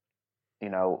remember,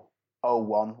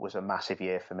 01 was a massive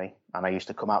year for me, and I used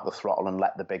to come out the throttle and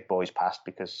let the big boys pass,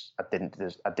 because I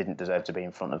didn't deserve to be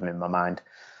in front of them in my mind.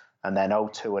 And then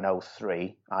 02 and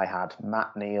 03, I had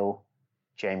Matt Neal,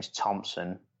 James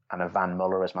Thompson, and a Van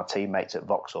Muller as my teammates at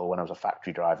Vauxhall when I was a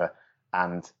factory driver.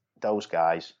 And those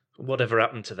guys... Whatever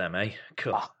happened to them, eh?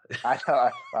 Cool. I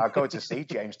go to see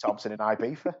James Thompson in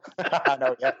Ibiza. I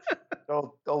know, yeah.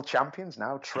 All champions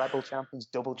now, treble champions,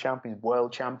 double champions,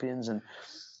 world champions. And,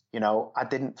 I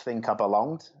didn't think I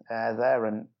belonged there.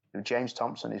 And James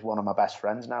Thompson is one of my best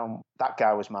friends now. That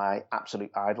guy was my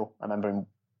absolute idol. I remember him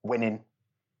winning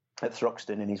at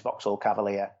Thruxton in his Vauxhall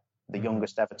Cavalier, the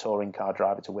youngest ever touring car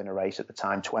driver to win a race at the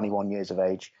time, 21 years of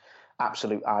age,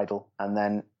 absolute idol. And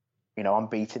then, I'm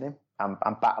beating him.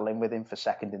 I'm battling with him for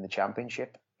second in the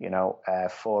championship,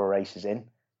 4 races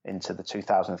into the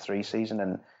 2003 season.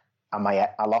 And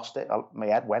I lost it. My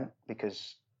head went,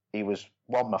 because he was,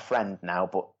 one, my friend now,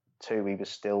 but 2, he was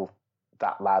still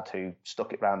that lad who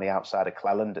stuck it round the outside of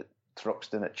Cleland at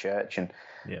Thruxton at church. And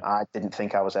I didn't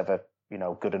think I was ever,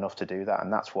 good enough to do that.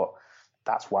 And that's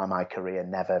why my career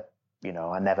never,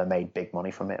 I never made big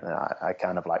money from it. And I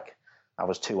kind of I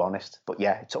was too honest. But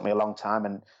yeah, it took me a long time.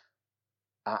 And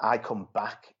I come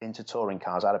back into touring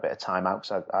cars. I had a bit of time out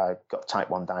because I got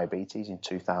type 1 diabetes in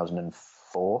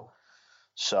 2004.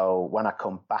 So when I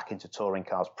come back into touring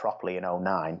cars properly in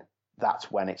 09,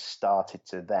 that's when it started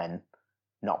to then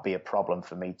not be a problem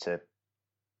for me to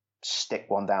stick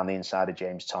one down the inside of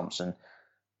James Thompson,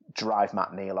 drive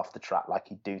Matt Neal off the track like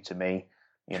he'd do to me,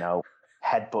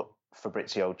 headbutt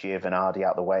Fabrizio Giovanardi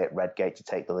out the way at Redgate to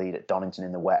take the lead at Donington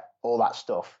in the wet, all that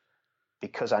stuff.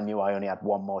 Because I knew I only had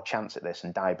one more chance at this,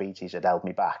 and diabetes had held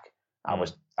me back. I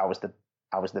was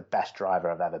the best driver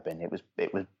I've ever been. It was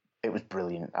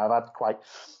brilliant. I've had quite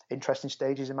interesting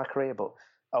stages in my career, but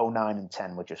 09 and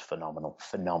 10 were just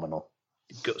phenomenal.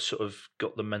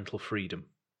 Got the mental freedom.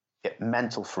 Yeah,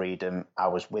 mental freedom. I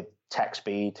was with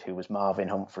TechSpeed, who was Marvin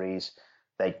Humphreys.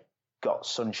 They got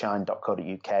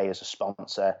sunshine.co.uk as a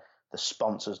sponsor. The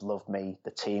sponsors loved me. The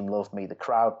team loved me. The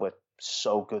crowd were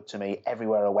so good to me.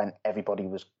 Everywhere I went, everybody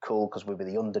was cool because we were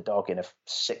the underdog in a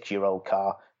 6-year-old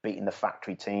car, beating the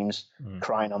factory teams,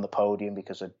 crying on the podium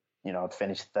because I'd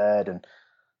finished third, and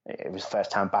it was the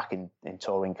first time back in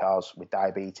touring cars with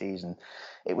diabetes, and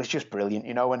it was just brilliant,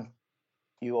 and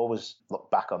you always look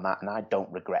back on that, and I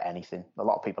don't regret anything. A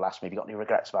lot of people ask me, have you got any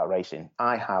regrets about racing?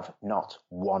 I have not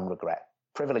one regret.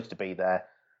 Privileged to be there,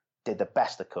 did the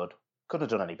best I could have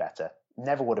done any better,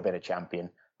 never would have been a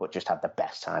champion, but just had the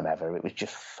best time ever. It was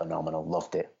just phenomenal,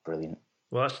 loved it, brilliant.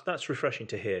 Well, that's refreshing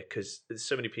to hear, because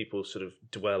so many people sort of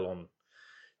dwell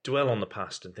on the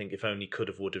past and think if only, could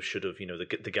have, would have, should have,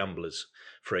 the gamblers'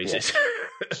 phrases.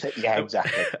 Yeah,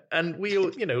 exactly. And we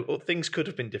all, things could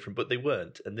have been different, but they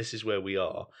weren't. And this is where we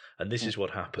are. And this is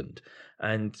what happened.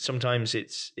 And sometimes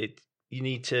you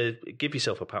need to give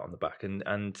yourself a pat on the back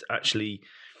and actually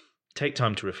take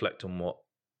time to reflect on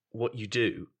what you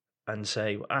do and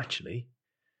say, well, actually,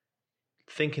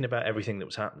 thinking about everything that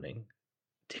was happening,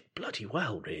 did bloody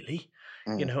well, really,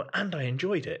 and I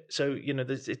enjoyed it. So,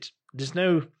 there's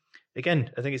no,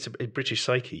 again, I think it's a British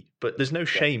psyche, but there's no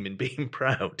shame in being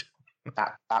proud.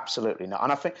 Absolutely not.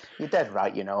 And I think you're dead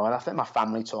right, and I think my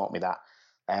family taught me that.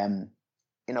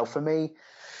 For me,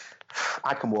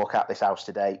 I can walk out this house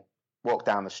today, walk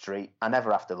down the street. I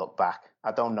never have to look back.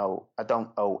 I don't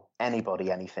owe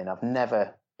anybody anything. I've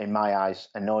never, in my eyes,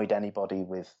 annoyed anybody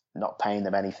with not paying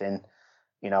them anything.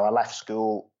 I left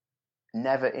school,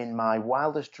 never in my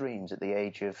wildest dreams at the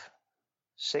age of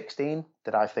 16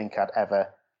 did I think I'd ever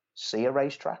see a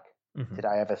racetrack. Mm-hmm. Did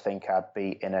I ever think I'd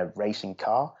be in a racing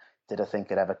car? Did I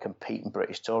think I'd ever compete in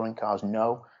British touring cars?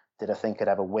 No. Did I think I'd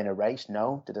ever win a race?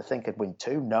 No. Did I think I'd win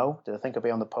 2? No. Did I think I'd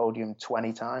be on the podium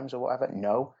 20 times or whatever?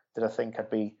 No. Did I think I'd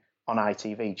be on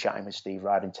ITV chatting with Steve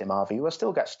Ryder and Tim Harvey, who I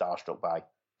still get starstruck by?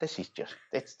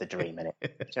 It's the dream, innit? Do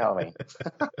you know what I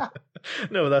mean?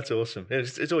 No, that's awesome.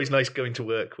 It's always nice going to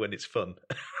work when it's fun.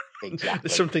 Exactly.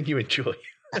 It's something you enjoy.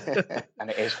 And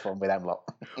it is fun with them lot.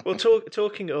 Well,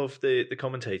 talking of the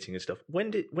commentating and stuff, when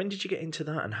did you get into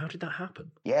that, and how did that happen?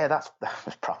 Yeah, that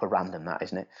was proper random, that,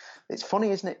 isn't it? It's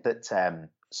funny, isn't it, that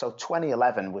so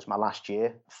 2011 was my last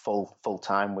year full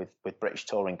time with British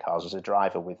Touring Cars as a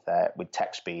driver with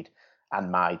TechSpeed and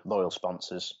my loyal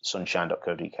sponsors,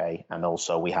 Sunshine.co.uk, and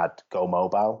also we had Go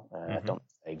Mobile. I don't think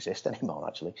they exist anymore,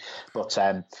 actually, but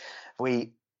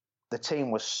the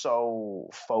team was so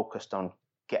focused on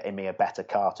getting me a better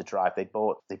car to drive. They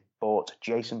bought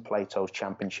Jason Plato's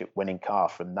championship winning car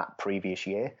from that previous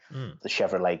year, the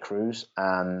Chevrolet Cruze,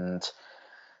 and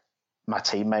my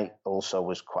teammate also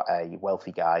was quite a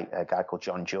wealthy guy, a guy called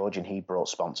John George, and he brought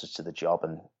sponsors to the job.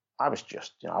 And I was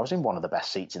just, I was in one of the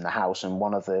best seats in the house and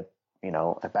one of the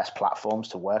best platforms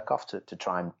to work off to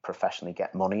try and professionally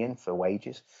get money in for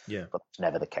wages. Yeah. But it's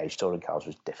never the case. Touring cars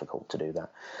was difficult to do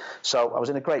that. So I was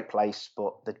in a great place,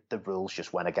 but the rules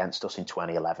just went against us in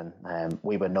 2011.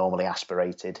 We were normally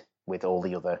aspirated with all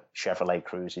the other Chevrolet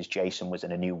Cruzes. Jason was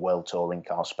in a new World Touring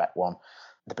Car Spec 1.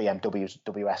 The BMWs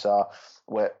WSR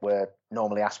were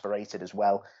normally aspirated as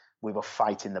well. We were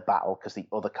fighting the battle because the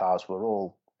other cars were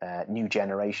all new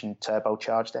generation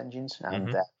turbocharged engines,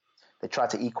 and they tried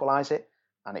to equalise it,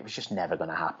 and it was just never going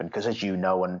to happen because, as you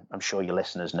know, and I'm sure your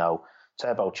listeners know,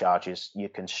 turbochargers, you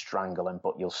can strangle them,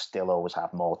 but you'll still always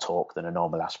have more torque than a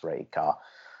normal aspirated car.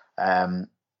 And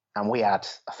I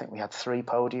think we had 3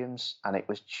 podiums, and it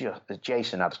was just,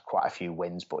 Jason had quite a few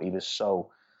wins, but he was so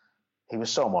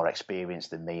more experienced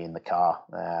than me in the car.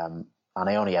 And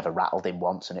I only ever rattled him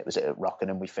once, and it was at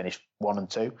Rockingham. We finished 1 and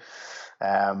 2.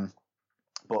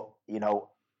 But, do you know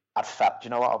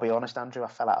what? I'll be honest, Andrew. I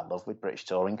fell out of love with British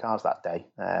touring cars that day.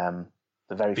 The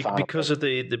very final because of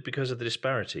the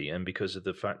disparity and because of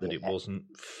the fact that it wasn't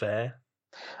fair.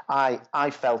 I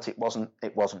felt it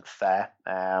wasn't fair.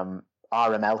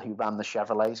 RML, who ran the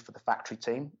Chevrolets for the factory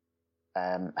team,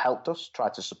 helped us,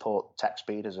 tried to support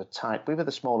TechSpeed as a type. We were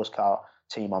the smallest car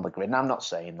team on the grid, and I'm not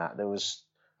saying that.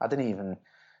 We didn't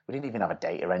even have a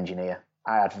data engineer.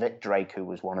 I had Vic Drake, who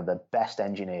was one of the best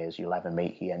engineers you'll ever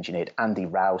meet. He engineered Andy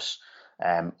Rouse,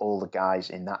 all the guys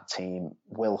in that team,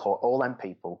 Will Hutt, all them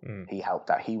people he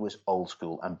helped out. He was old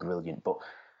school and brilliant. But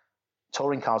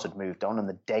touring cars had moved on and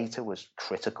the data was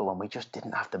critical and we just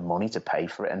didn't have the money to pay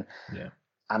for it.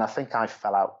 And I think I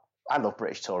fell out. I love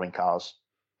British touring cars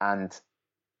and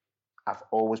I've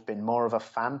always been more of a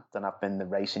fan than I've been the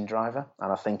racing driver.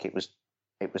 And I think it was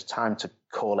time to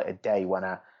call it a day when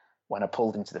I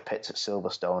pulled into the pits at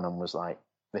Silverstone and was like,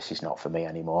 this is not for me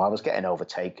anymore. I was getting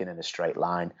overtaken in a straight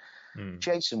line.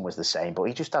 Jason was the same, but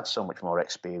he just had so much more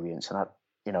experience. And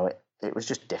it was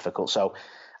just difficult. So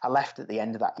I left at the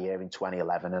end of that year in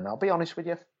 2011. And I'll be honest with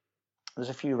you, there's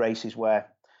a few races where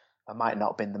I might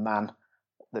not have been the man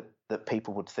that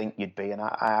people would think you'd be. And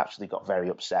I actually got very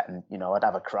upset. And, I'd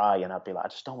have a cry and I'd be like, I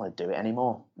just don't want to do it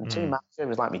anymore. And Tim Manager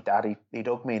was like my dad. He'd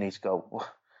hug me and he'd go, well,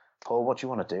 Paul, what do you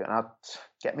want to do? And I'd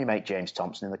get me mate James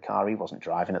Thompson in the car. He wasn't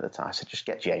driving at the time. I said, just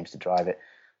get James to drive it.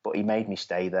 But he made me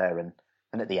stay there. And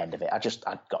at the end of it,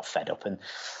 I got fed up and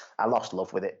I lost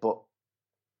love with it. But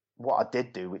what I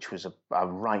did do, which was a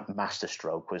right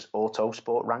masterstroke, was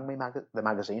Autosport rang me, the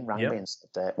magazine rang me and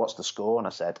said, what's the score? And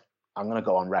I said, I'm going to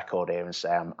go on record here and say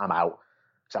I'm out,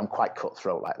 because I'm quite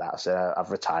cutthroat like that. I said,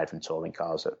 I've retired from touring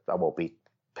cars. I won't be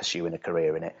pursuing a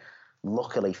career in it.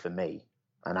 Luckily for me,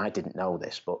 and I didn't know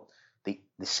this, but the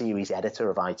series editor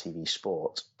of ITV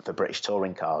Sport for British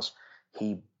Touring Cars,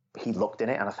 he looked in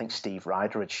it, and I think Steve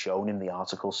Ryder had shown him the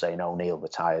article saying O'Neill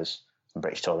retires from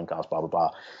British Touring Cars, blah, blah,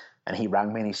 blah. And he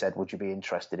rang me and he said, would you be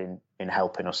interested in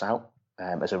helping us out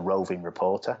as a roving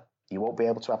reporter? You won't be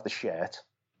able to have the shirt,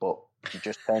 but you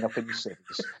just turn up in your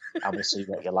civvies and we'll see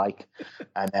what you like.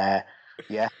 And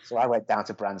so I went down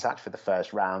to Brands Hatch for the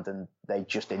first round, and they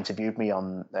just interviewed me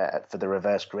on for the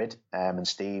reverse grid. And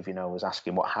Steve, was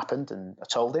asking what happened, and I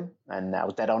told him, and I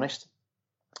was dead honest.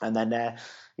 And then,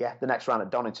 the next round at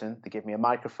Donington, they give me a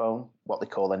microphone, what they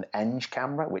call an Eng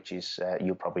camera, which is,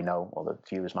 you'll probably know, or the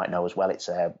viewers might know as well.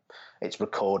 It's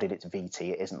recorded, it's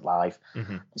VT, it isn't live.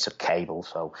 Mm-hmm. It's a cable,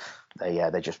 so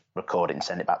they just record it and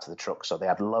send it back to the truck. So they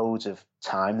had loads of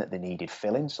time that they needed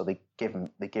filling, so they give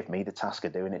me the task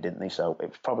of doing it, didn't they? So it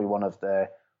was probably one of the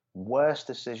worst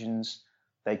decisions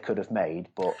they could have made,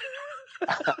 but...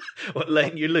 What,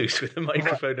 letting you loose with a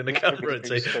microphone and a camera and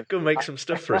say, go make some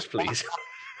stuff for us, please?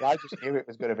 I just knew it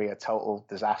was going to be a total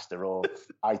disaster, or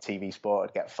ITV Sport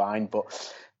would get fined.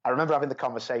 But I remember having the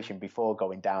conversation before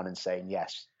going down and saying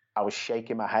yes. I was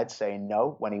shaking my head saying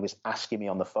no when he was asking me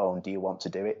on the phone, do you want to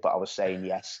do it? But I was saying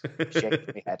yes,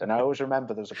 shaking my head. And I always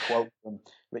remember there was a quote from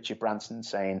Richard Branson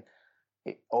saying,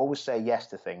 always say yes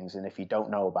to things, and if you don't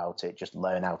know about it, just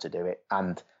learn how to do it.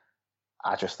 And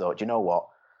I just thought, you know what?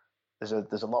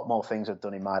 There's a lot more things I've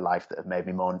done in my life that have made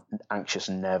me more anxious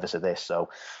and nervous of this, so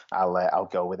I'll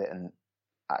go with it. And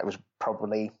it's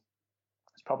probably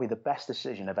the best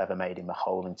decision I've ever made in my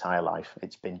whole entire life.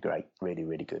 It's been great, really,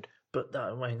 really good. But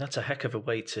that's a heck of a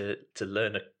way to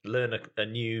learn a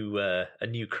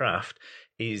new craft.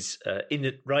 Is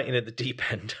right in at the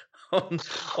deep end on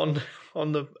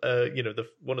the the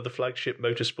one of the flagship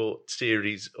motorsport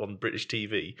series on British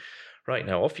TV. Right,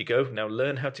 now off you go. Now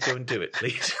learn how to go and do it,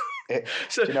 please.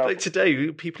 So, like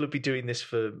today, people would be doing this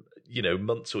for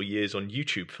months or years on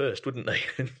YouTube first, wouldn't they?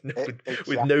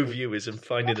 With no viewers and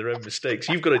finding their own mistakes.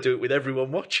 You've got to do it with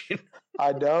everyone watching.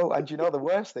 I know, and the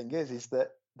worst thing is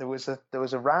that there was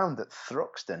a round at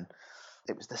Thruxton.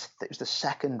 It was the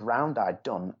second round I'd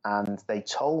done, and they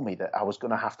told me that I was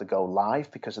going to have to go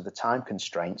live because of the time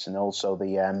constraints, and also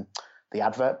the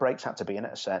advert breaks had to be in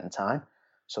at a certain time.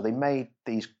 So they made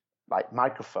these like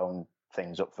microphone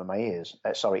things up for my ears.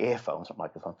 Earphones, not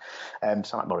microphone.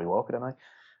 Sound like Murray Walker, don't I?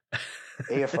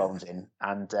 Earphones in,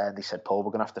 and they said, Paul,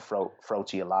 we're going to have to throw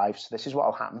to you live. So this is what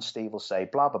will happen. Steve will say,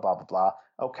 blah, blah, blah, blah, blah.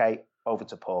 Okay, over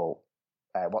to Paul.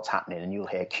 What's happening? And you'll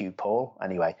hear cue Paul.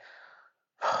 Anyway,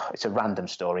 it's a random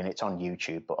story, and it's on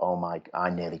YouTube, but I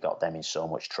nearly got them in so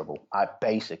much trouble. I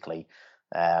basically,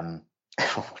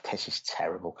 this is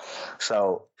terrible.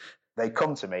 So they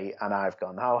come to me, and I've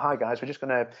gone, oh, hi, guys, we're just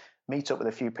going to meet up with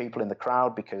a few people in the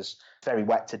crowd because it's very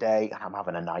wet today. I'm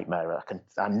having a nightmare.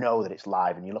 I know that it's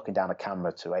live, and you're looking down a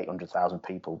camera to 800,000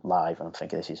 people live, and I'm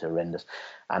thinking this is horrendous.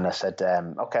 And I said,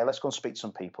 okay, let's go and speak to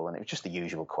some people. And it was just the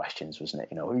usual questions, wasn't it?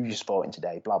 Who are you supporting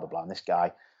today? Blah, blah, blah. And this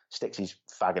guy sticks his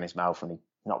fag in his mouth, and he's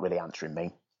not really answering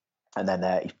me. And then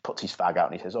he puts his fag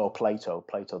out and he says, oh, Plato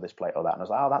this, Plato that. And I was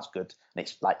like, oh, that's good.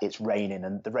 And it's raining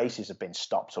and the races have been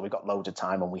stopped, so we've got loads of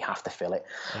time and we have to fill it.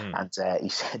 And he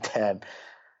said,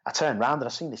 I turned around and I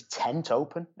seen this tent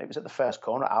open. It was at the first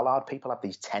corner at Allard. People had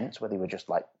these tents where they were just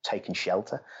like taking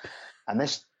shelter. And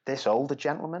this older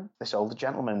gentleman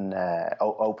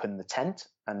opened the tent,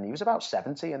 and he was about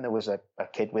 70, and there was a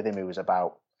kid with him who was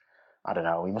about, I don't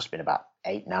know, he must have been about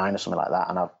 8, 9 or something like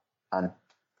that. And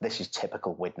this is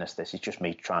typical Widnes. This is just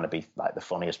me trying to be like the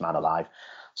funniest man alive.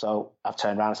 So I've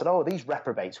turned around and said, oh, are these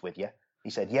reprobates with you?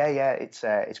 He said, yeah,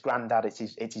 it's Grandad. It's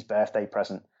his birthday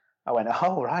present. I went,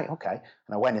 oh, right, okay.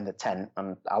 And I went in the tent,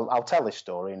 and I'll tell this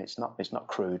story, and it's not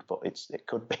crude, but it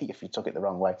could be if you took it the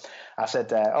wrong way. I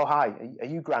said, oh, hi, are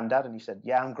you Grandad? And he said,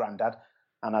 yeah, I'm Grandad.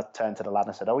 And I turned to the lad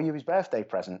and I said, oh, are you his birthday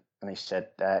present? And he said,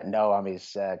 no, I'm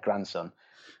his grandson.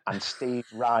 And Steve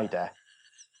Ryder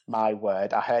My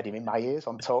word, I heard him in my ears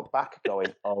on talkback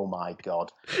going, "Oh my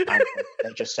God!" And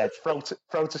they just said, "Throw to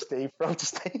Steve, throw to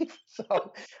Steve."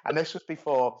 So, and this was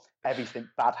before everything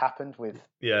bad happened with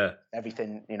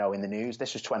everything in the news.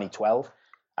 This was 2012.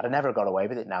 I'd have never got away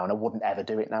with it now, and I wouldn't ever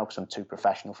do it now because I'm too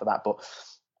professional for that. But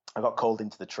I got called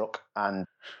into the truck, and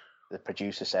the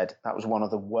producer said that was one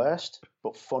of the worst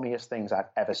but funniest things I've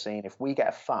ever seen. If we get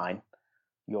a fine,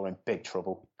 you're in big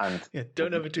trouble. And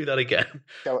don't ever do that again.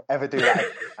 Don't ever do that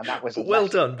again. And that was well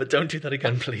done, but don't do that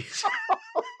again, please.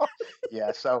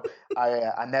 Yeah, so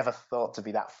I never thought to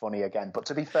be that funny again. But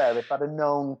to be fair, if I'd have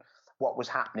known what was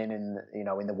happening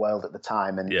in the world at the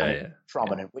time and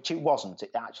prominent, which it wasn't,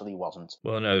 it actually wasn't.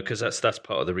 Well, no, because that's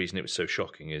part of the reason it was so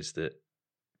shocking is that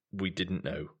we didn't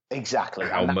know exactly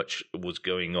how much was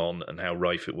going on and how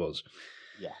rife it was.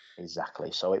 Yeah,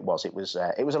 exactly. So it was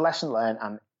a lesson learned,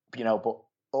 and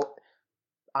but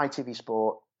ITV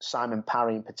Sport, Simon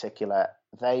Parry in particular,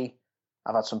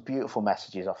 I've had some beautiful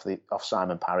messages off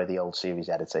Simon Parry, the old series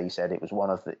editor. He said it was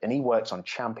and he works on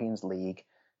Champions League,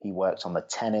 he works on the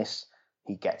tennis,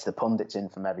 he gets the pundits in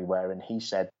from everywhere, and he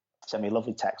sent me a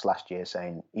lovely text last year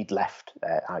saying he'd left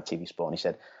ITV Sport, and he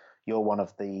said,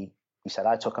 he said,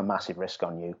 I took a massive risk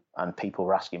on you, and people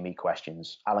were asking me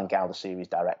questions. Alan Gow, the series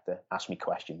director, asked me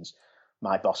questions.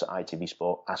 My boss at ITV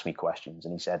Sport asked me questions,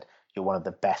 and he said, you're one of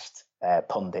the best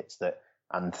pundits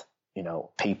and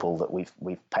people that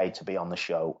we've paid to be on the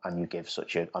show, and you give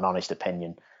such an honest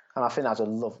opinion. And I think that's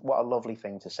what a lovely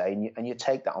thing to say, and you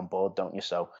take that on board, don't you?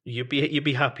 So you'd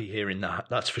be happy hearing that.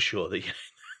 That's for sure. That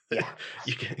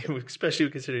you get, especially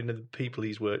considering the people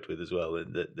he's worked with as well,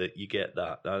 and that you get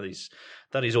that.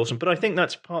 That is awesome. But I think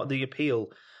that's part of the appeal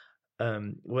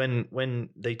when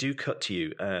they do cut to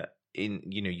you.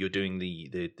 You're doing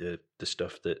the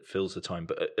stuff that fills the time,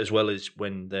 but as well as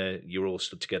when you're all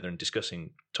stood together and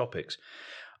discussing topics.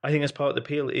 I think as part of the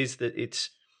appeal is that it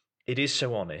is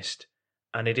so honest,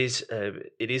 and it is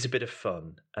a bit of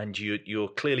fun, and you're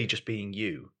clearly just being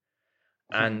you,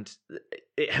 and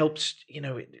it helps,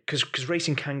 because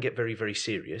racing can get very, very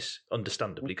serious,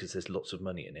 understandably, because there's lots of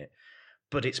money in it,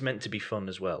 but it's meant to be fun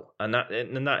as well, and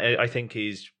that I think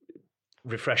is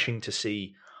refreshing to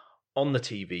see on the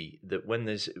TV, that when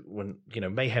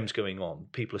mayhem's going on,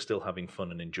 people are still having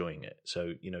fun and enjoying it.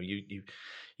 So you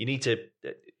need to,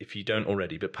 if you don't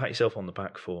already, but pat yourself on the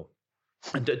back for.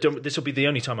 And this will be the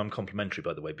only time I'm complimentary,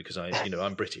 by the way, because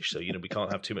I'm British, so we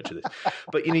can't have too much of this.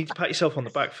 But you need to pat yourself on the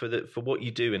back for what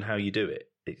you do and how you do it,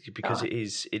 because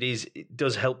it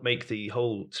does help make the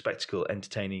whole spectacle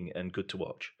entertaining and good to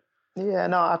watch. Yeah,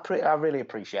 no, I really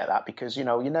appreciate that, because you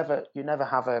never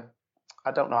have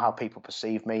I don't know how people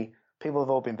perceive me. People have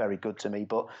all been very good to me,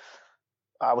 but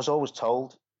I was always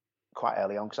told quite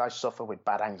early on, because I suffer with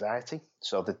bad anxiety.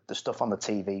 So the stuff on the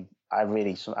TV, I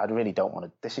really don't want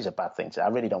to. This is a bad thing. I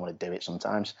really don't want to do it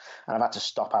sometimes, and I've had to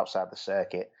stop outside the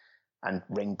circuit and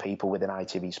ring people within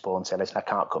ITV Sport and say, listen, I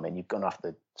can't come in. You're going to have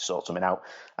to sort something out,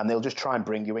 and they'll just try and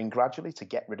bring you in gradually to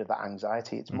get rid of that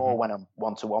anxiety. It's more when I'm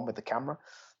one-to-one with the camera,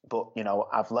 but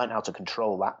I've learned how to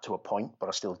control that to a point, but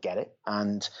I still get it.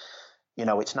 And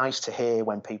it's nice to hear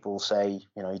when people say,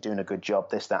 you're doing a good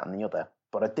job, this, that, and the other.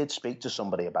 But I did speak to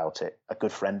somebody about it, a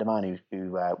good friend of mine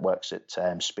who works at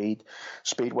Speedworks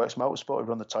Motorsport, who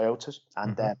run the Toyotas.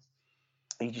 And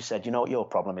he just said, you know what your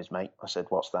problem is, mate? I said,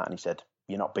 what's that? And he said,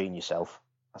 you're not being yourself.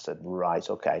 I said, right,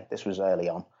 okay. This was early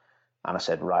on. And I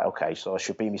said, right, okay, so I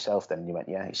should be myself then. And he went,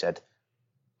 yeah. He said,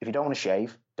 if you don't want to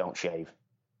shave, don't shave.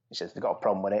 He says, if they've got a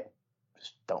problem with it,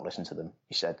 just don't listen to them.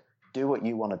 He said, do what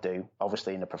you want to do,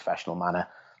 obviously in a professional manner,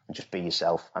 and just be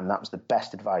yourself. And that was the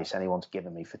best advice anyone's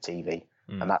given me for TV.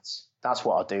 And that's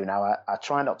what I do now. I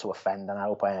try not to offend, and I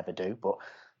hope I never do. But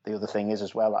the other thing is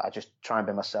as well, I just try and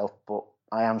be myself, but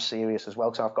I am serious as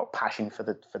well, because I've got passion for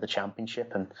the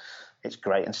championship, and it's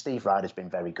great. And Steve Ryder's been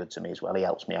very good to me as well. He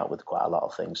helps me out with quite a lot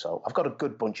of things. So I've got a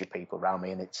good bunch of people around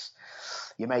me, and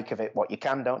you make of it what you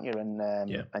can, don't you?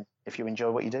 And if you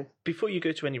enjoy what you do. Before you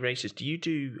go to any races, do you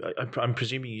do? I'm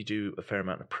presuming you do a fair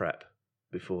amount of prep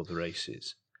before the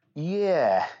races.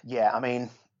 Yeah. I mean,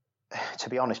 to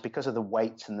be honest, because of the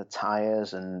weights and the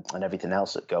tyres and everything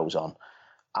else that goes on,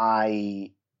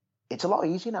 it's a lot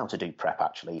easier now to do prep,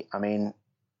 actually. I mean,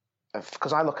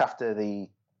 because I look after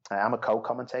I'm a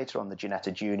co-commentator on the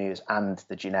Ginetta Juniors and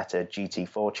the Ginetta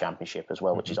GT4 Championship as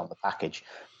well, which is on the package.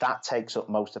 That takes up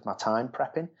most of my time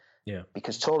prepping. Yeah.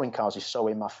 Because touring cars is so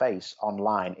in my face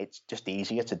online, it's just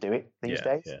easier to do it these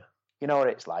days. Yeah. You know what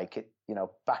it's like.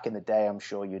 Back in the day, I'm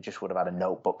sure you just would have had a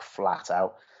notebook flat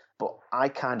out. But I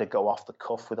kind of go off the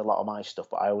cuff with a lot of my stuff,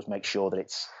 but I always make sure that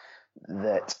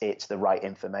it's the right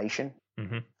information.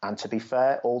 Mm-hmm. And to be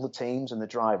fair, all the teams and the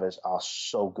drivers are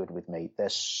so good with me. They're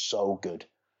so good.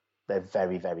 They're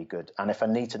very, very good. And if I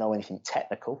need to know anything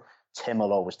technical, Tim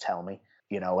will always tell me,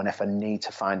 and if I need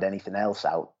to find anything else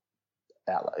out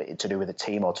to do with the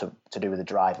team or to do with the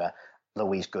driver,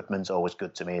 Louise Goodman's always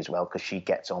good to me as well, because she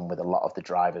gets on with a lot of the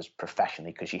drivers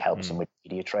professionally, because she helps them with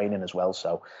media training as well.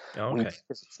 So we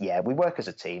work as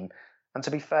a team. And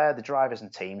to be fair, the drivers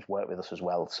and teams work with us as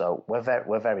well. So we're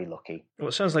very lucky. Well,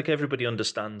 it sounds like everybody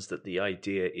understands that the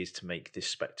idea is to make this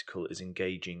spectacle as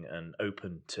engaging and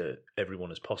open to everyone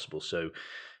as possible. So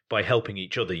by helping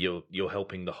each other, you're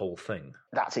helping the whole thing.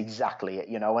 That's exactly it,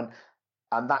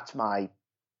 and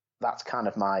that's kind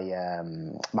of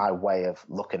my way of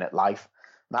looking at life.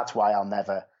 That's why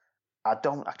I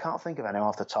can't think of anyone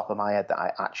off the top of my head that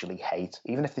I actually hate.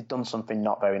 Even if they've done something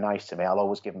not very nice to me, I'll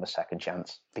always give them a second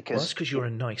chance. Because that's because you're a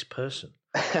nice person.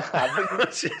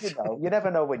 You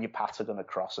never know when your paths are going to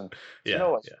cross. And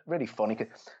what's really funny?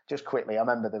 Just quickly, I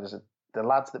remember there was the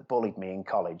lads that bullied me in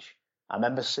college. I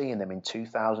remember seeing them in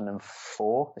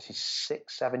 2004. This is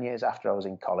 6-7 years after I was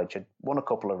in college. I'd won a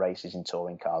couple of races in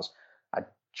touring cars. I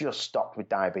just stopped with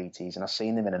diabetes, and I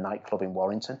seen them in a nightclub in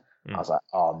Warrington. I was like,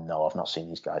 oh no, I've not seen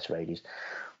these guys for ages.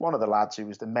 One of the lads who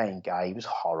was the main guy, he was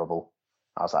horrible.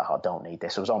 I was like, oh, I don't need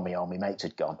this. I was on my own. My mates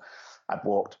had gone. I'd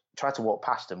tried to walk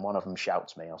past him. One of them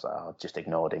shouts me. I was like, oh, just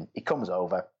ignored him. He comes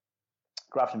over,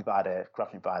 grabs me by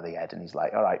the head, and he's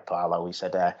like, all right, Paolo. He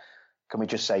said, can we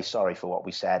just say sorry for what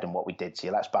we said and what we did to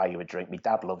you? Let's buy you a drink. My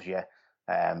dad loves you,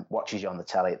 watches you on the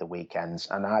telly at the weekends.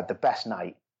 And I had the best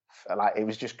night. Like, it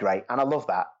was just great. And I love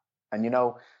that. And,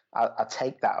 I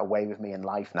take that away with me in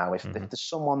life now. If there's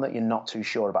someone that you're not too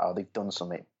sure about or they've done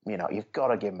something, you've got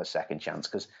to give them a second chance,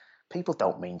 because people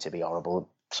don't mean to be horrible.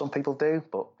 Some people do,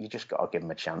 but you just got to give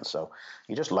them a chance. So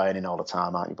you're just learning all the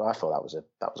time, aren't you? But I thought that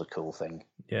was a cool thing.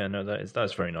 Yeah, no,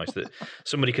 that's very nice that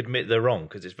somebody could admit they're wrong,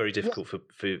 because it's very difficult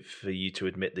for you to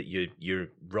admit that you're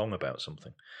wrong about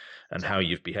something and how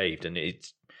you've behaved, and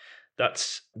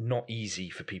that's not easy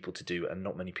for people to do, and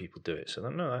not many people do it. So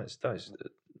that is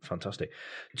fantastic.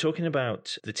 Talking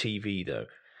about the TV though,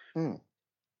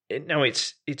 now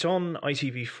it's on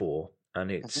ITV4,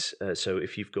 and it's so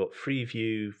if you've got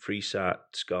Freeview, Freesat,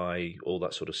 Sky, all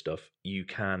that sort of stuff, you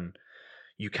can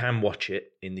watch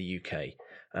it in the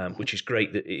UK, which is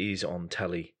great that it is on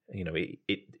telly.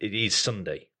 It is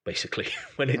Sunday basically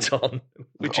when it's on,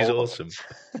 which is awesome.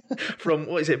 From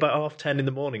what is it, about 10:30 in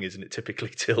the morning, isn't it? Typically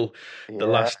till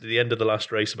the end of the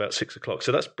last race, about 6 o'clock.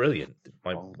 So that's brilliant.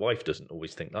 My wife doesn't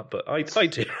always think that, but I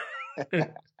do.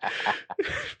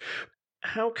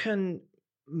 How can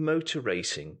motor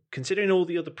racing, considering all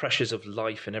the other pressures of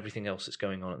life and everything else that's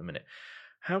going on at the minute,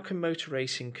 how can motor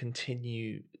racing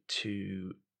continue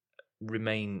to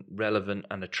remain relevant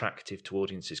and attractive to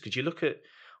audiences? Because you look at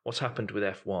what's happened with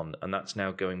F1, and that's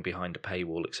now going behind a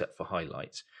paywall except for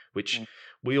highlights, which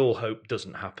we all hope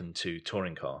doesn't happen to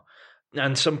touring car.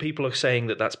 And some people are saying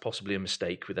that that's possibly a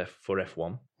mistake for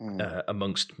F1,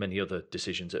 amongst many other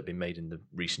decisions that have been made in the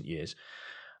recent years.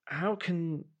 How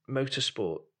can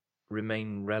motorsport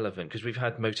remain relevant? Because we've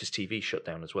had Motors TV shut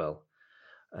down as well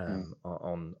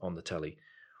on the telly.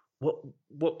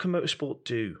 What can motorsport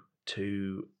do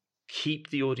to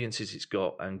keep the audiences it's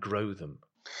got and grow them?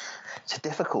 It's a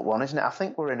difficult one, isn't it? I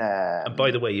think we're in a. And by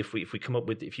the way, if you come up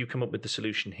with the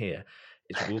solution here,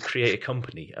 is we'll create a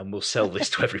company and we'll sell this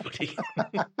to everybody.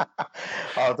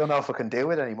 I don't know if I can deal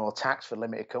with any more tax for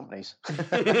limited companies.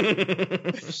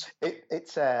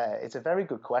 It's a very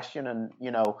good question, and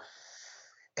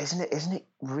isn't it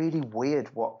really weird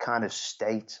what kind of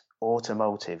state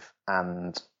automotive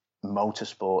and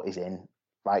motorsport is in?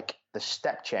 Like the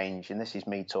step change, and this is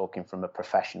me talking from a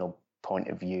professional point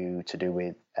of view to do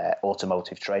with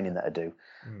automotive training that I do.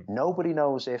 Nobody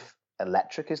knows if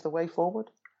electric is the way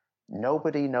forward.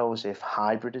 Nobody knows if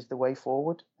hybrid is the way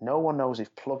forward. No one knows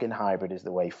if plug-in hybrid is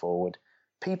the way forward.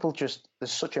 There's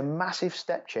such a massive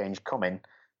step change coming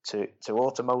to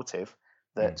automotive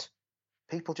that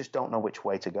people just don't know which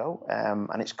way to go.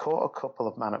 And it's caught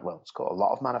it's caught a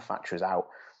lot of manufacturers out.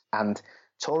 And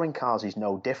touring cars is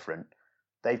no different.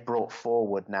 They've brought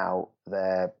forward now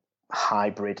their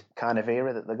hybrid kind of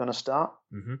era that they're going to start.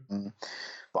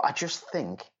 But I just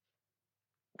think,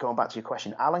 going back to your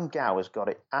question, Alan Gow has got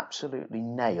it absolutely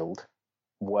nailed,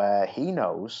 where he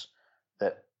knows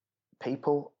that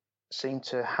people seem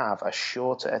to have a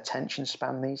shorter attention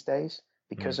span these days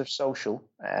because of social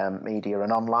media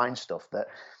and online stuff, that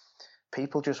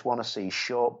people just want to see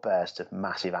short bursts of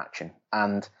massive action.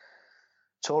 And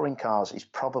touring cars is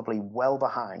probably well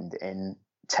behind in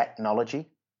technology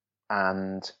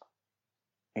and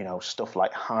stuff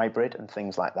like hybrid and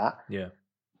things like that. Yeah.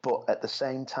 But at the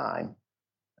same time,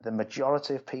 the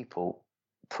majority of people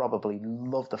probably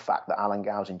love the fact that Alan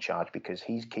Gow's in charge because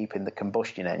he's keeping the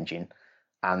combustion engine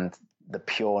and the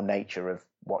pure nature of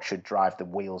what should drive the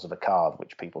wheels of a car,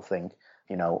 which people think,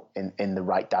 in the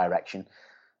right direction.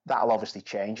 That'll obviously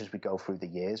change as we go through the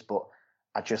years, but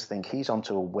I just think he's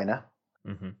onto a winner.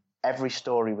 Mm-hmm. Every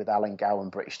story with Alan Gow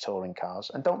and British touring cars,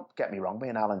 and don't get me wrong, me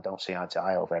and Alan don't see eye to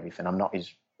eye over everything. I'm not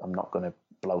going to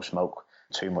blow smoke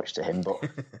too much to him, but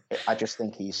I just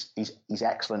think he's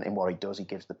excellent in what he does. He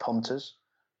gives the punters,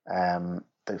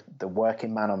 the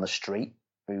working man on the street,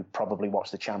 who probably watch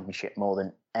the championship more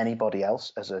than anybody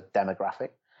else as a demographic.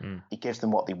 He gives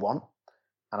them what they want,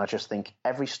 and I just think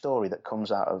every story that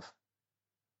comes out of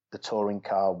the touring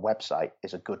car website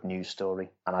is a good news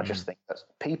story, and I just think that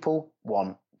people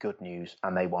want good news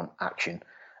and they want action.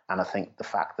 And I think the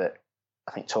fact that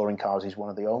touring cars is one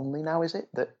of the only now, is it,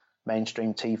 that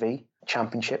mainstream TV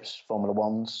championships, Formula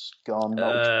One's gone.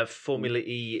 Formula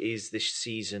E is this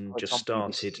season just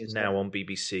started BBC, now on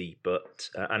BBC, but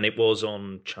and it was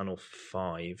on Channel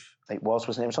 5. It was,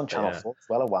 wasn't it? It was on Channel 4 as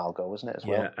well a while ago, wasn't it? As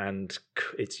well. Yeah, and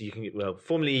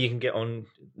Formula E you can get on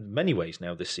many ways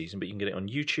now this season, but you can get it on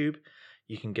YouTube,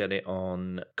 you can get it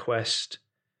on Quest,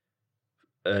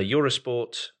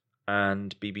 Eurosport,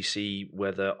 and BBC,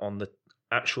 whether on the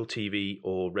actual TV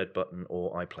or Red Button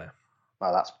or iPlayer.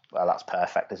 Well, that's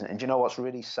perfect, isn't it? And do you know what's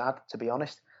really sad, to be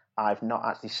honest? I've not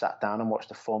actually sat down and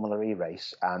watched a Formula E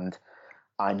race, and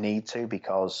I need to,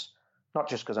 because not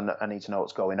just because I need to know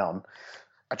what's going on.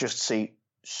 I just see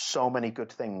so many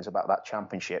good things about that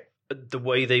championship. The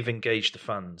way they've engaged the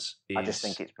fans I just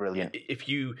think it's brilliant.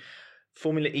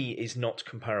 Formula E is not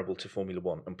comparable to Formula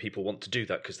One, and people want to do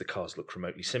that because the cars look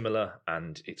remotely similar,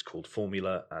 and it's called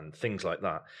Formula and things like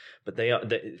that. But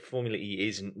Formula E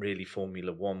isn't really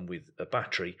Formula One with a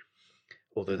battery,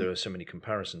 although there are so many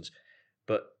comparisons.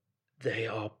 But they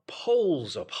are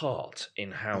poles apart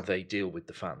in how they deal with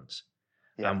the fans,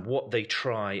 and what they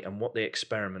try and what they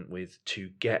experiment with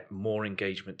to get more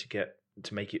engagement,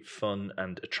 to make it fun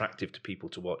and attractive to people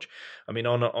to watch. I mean,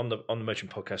 on the Motoring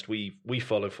Podcast, we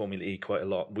follow Formula E quite a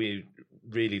lot. We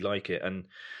really like it, and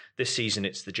this season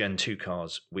it's the Gen 2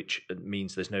 cars, which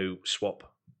means there's no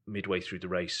swap midway through the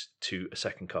race to a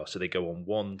second car. So they go on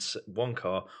one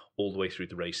car all the way through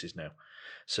the races now.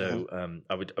 So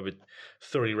I would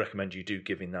thoroughly recommend you do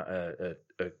giving that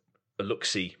a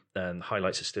look-see. And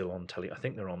highlights are still on telly. I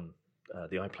think they're on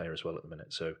the iPlayer as well at the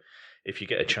minute. So if you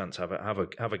get a chance, have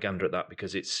a gander at that,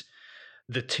 because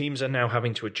the teams are now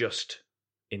having to adjust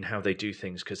in how they do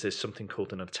things, because there's something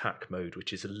called an attack mode,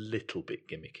 which is a little bit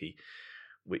gimmicky,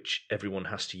 which everyone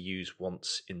has to use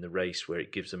once in the race, where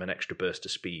it gives them an extra burst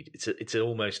of speed. It's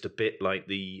almost a bit like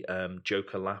the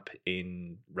Joker lap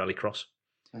in Rallycross.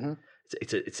 Mm-hmm.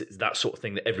 It's that sort of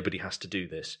thing that everybody has to do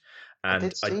this. And I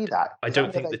did see that. I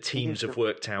don't think the teams have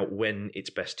worked out when it's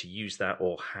best to use that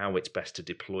or how it's best to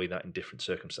deploy that in different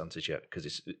circumstances yet,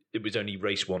 because it was only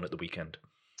race one at the weekend.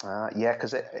 Yeah,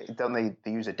 because don't they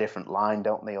use a different line,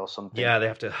 don't they, or something? Yeah, they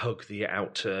have to hug the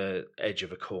outer edge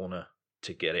of a corner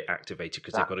to get it activated,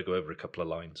 because they've got to go over a couple of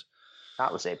lines.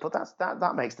 That was it. But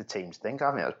that makes the teams think. I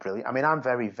think that's brilliant. I mean, I'm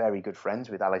very, very good friends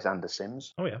with Alexander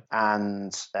Sims. Oh, yeah.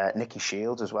 And Nicky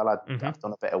Shields as well. I've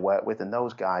done a bit of work with, and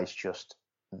those guys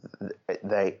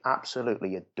they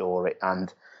absolutely adore it.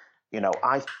 And,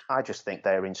 I just think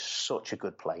they're in such a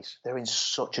good place. They're in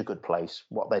such a good place,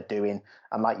 what they're doing.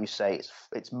 And like you say,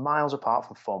 it's miles apart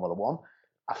from Formula One.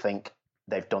 I think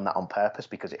they've done that on purpose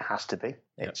because it has to be.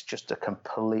 Yeah. It's just a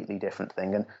completely different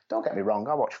thing. And don't get me wrong,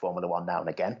 I watch Formula One now and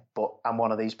again, but I'm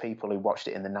one of these people who watched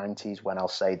it in the 90s when I'll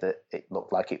say that it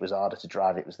looked like it was harder to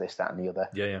drive. It was this, that, and the other.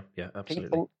 Yeah,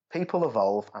 absolutely. People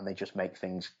evolve, and they just make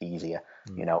things easier.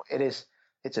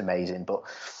 It's amazing. But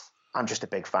I'm just a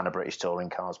big fan of British touring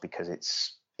cars because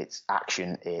it's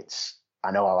action.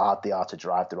 I know how hard they are to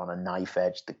drive. They're on a knife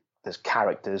edge. There's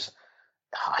characters.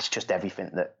 It's just everything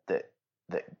that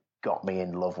got me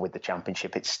in love with the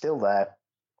championship. It's still there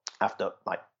after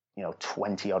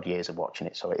 20 odd years of watching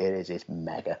it. So it's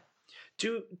mega.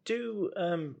 Does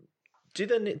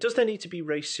there need to be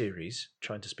race series?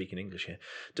 Trying to speak in English here.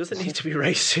 Does there need to be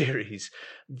race series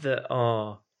that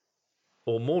are,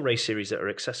 or more race series that are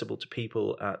accessible to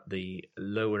people at the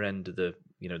lower end of the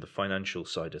the financial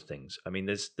side of things? I mean,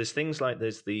 there's things like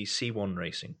there's the C1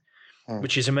 racing,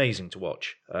 which is amazing to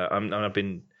watch. I've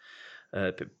been.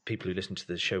 People who listen to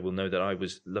the show will know that I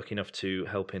was lucky enough to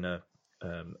help in a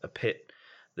pit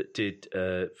that did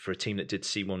for a team that did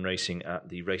C1 racing at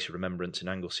the Race of Remembrance in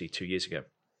Anglesey 2 years ago.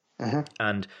 Mm-hmm.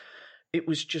 And it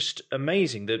was just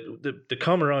amazing. The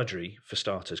camaraderie, for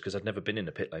starters, because I'd never been in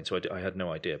a pit lane, so I had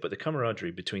no idea. But the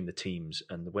camaraderie between the teams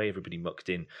and the way everybody mucked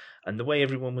in and the way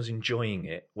everyone was enjoying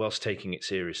it whilst taking it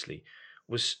seriously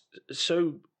was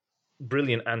so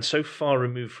brilliant and so far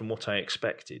removed from what I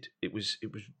expected. It was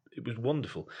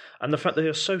wonderful. And the fact they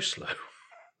are so slow.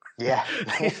 Yeah.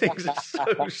 These things are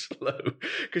so slow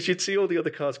because you'd see all the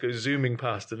other cars go zooming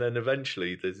past, and then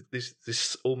eventually there's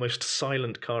this almost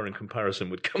silent car in comparison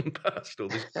would come past, or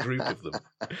this group of them.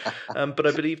 But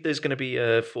I believe there's going to be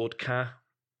a Ford Ka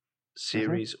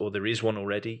series, or there is one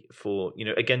already for,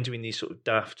 again, doing these sort of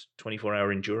daft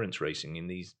 24-hour endurance racing in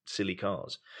these silly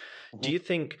cars. Do you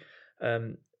think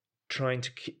trying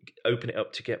to open it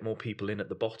up to get more people in at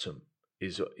the bottom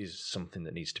is something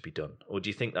that needs to be done, or do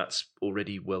you think that's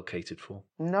already well catered for?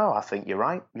 No, I think you're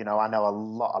right. I know a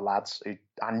lot of lads who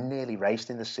I nearly raced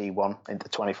in the C1 in the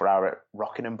 24-hour at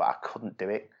Rockingham, but I couldn't do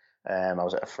it. I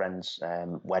was at a friend's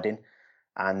wedding,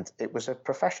 and it was a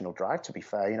professional drive. To be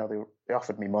fair, they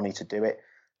offered me money to do it.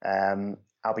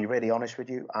 I'll be really honest with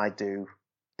you. The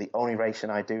only racing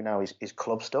I do now is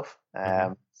club stuff.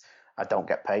 I don't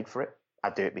get paid for it. I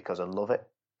do it because I love it.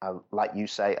 Like you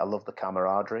say, I love the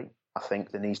camaraderie. I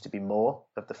think there needs to be more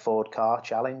of the Ford Car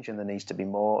Challenge, and there needs to be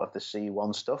more of the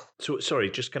C1 stuff. So, sorry,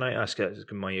 just can I ask,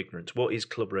 my ignorance, what is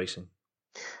club racing?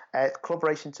 Club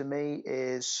racing to me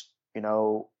is,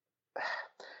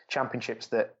 championships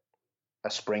that are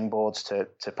springboards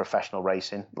to professional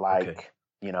racing, like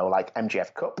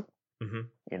MGF Cup,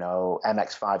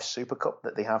 MX5 Super Cup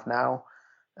that they have now.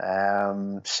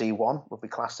 C1 would be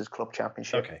classed as club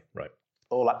championship. Okay, right.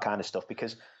 All that kind of stuff,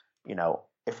 because,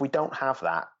 if we don't have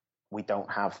that, we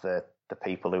don't have the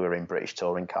people who are in British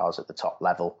touring cars at the top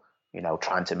level,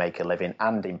 trying to make a living,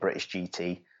 and in British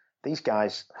GT. These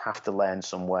guys have to learn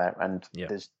somewhere, and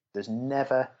there's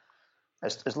never,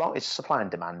 as long as supply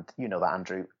and demand, that,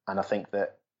 Andrew, and I think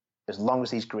that as long as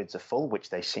these grids are full, which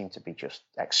they seem to be just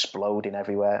exploding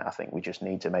everywhere, I think we just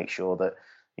need to make sure that,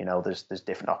 there's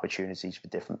different opportunities for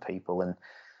different people. And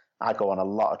I go on a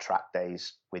lot of track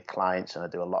days with clients, and I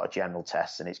do a lot of general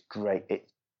tests, and it's great.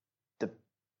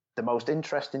 The most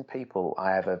interesting people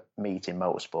I ever meet in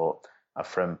motorsport are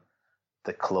from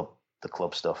the club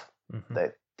stuff.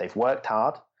 They've worked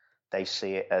hard. They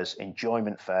see it as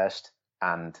enjoyment first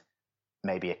and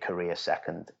maybe a career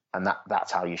second. And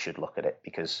that's how you should look at it,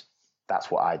 because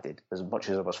that's what I did. As much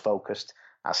as I was focused,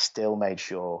 I still made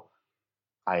sure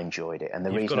I enjoyed it. And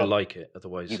you've got to like it,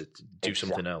 otherwise do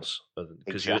something else,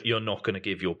 because you're not going to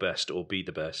give your best or be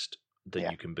the best that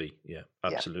you can be. Yeah,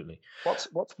 absolutely. Yeah.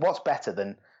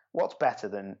 What's better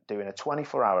than doing a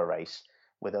 24-hour race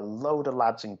with a load of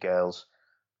lads and girls,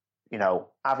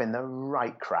 having the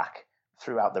right crack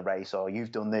throughout the race? Or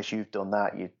you've done this, you've done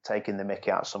that. You're taking the mickey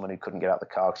out of someone who couldn't get out the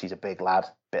car because he's a big lad,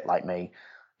 a bit like me.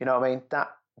 You know what I mean?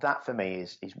 That for me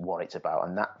is what it's about,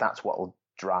 and that's what will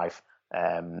drive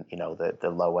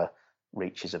the lower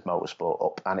reaches of motorsport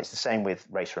up. And it's the same with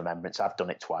Race Remembrance. I've done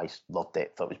it twice, loved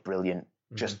it, thought it was brilliant.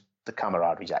 Just the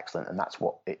camaraderie is excellent, and that's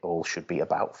what it all should be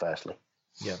about, firstly.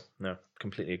 Yeah, no,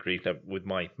 completely agree. With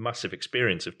my massive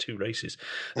experience of 2 races,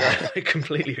 I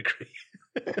completely agree.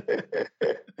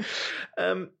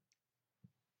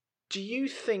 Do you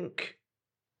think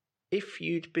if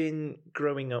you'd been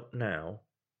growing up now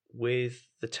with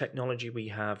the technology we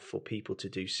have for people to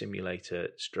do simulator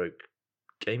stroke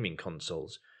gaming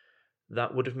consoles,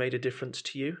 that would have made a difference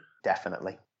to you?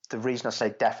 Definitely. The reason I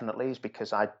say definitely is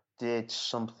because I did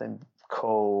something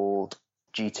called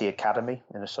GT Academy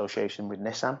in association with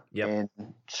Nissan in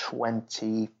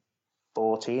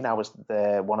 2014. I was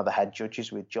one of the head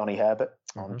judges with Johnny Herbert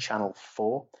on Channel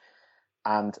 4.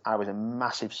 And I was a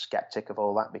massive skeptic of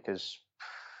all that, because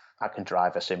I can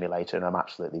drive a simulator and I'm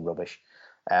absolutely rubbish.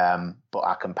 But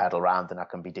I can pedal around and I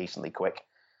can be decently quick.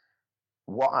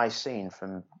 What I seen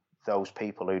from those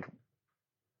people who'd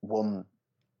won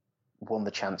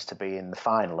the chance to be in the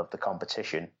final of the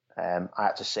competition, I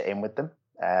had to sit in with them,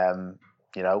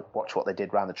 watch what they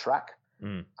did around the track.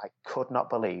 I could not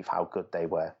believe how good they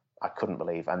were. I couldn't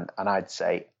believe. And I'd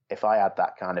say if I had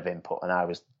that kind of input and I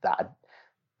was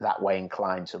that way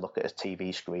inclined to look at a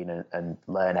TV screen and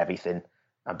learn everything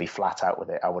and be flat out with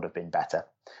it, I would have been better.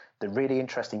 The really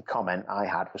interesting comment I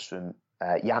had was from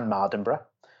Jan Mardenborough,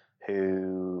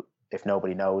 who, if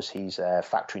nobody knows, he's a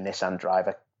factory Nissan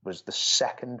driver, was the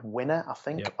second winner, I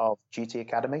think, of GT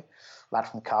Academy. Lad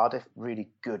from Cardiff, really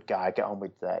good guy. Get on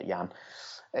with Jan.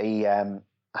 I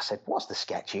said, what's the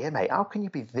sketch here, mate? How can you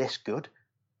be this good?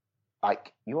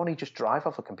 Like, you only just drive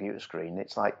off a computer screen.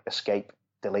 It's like escape,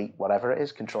 delete, whatever it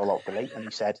is, control, alt, delete. And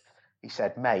he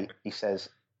said, mate, he says,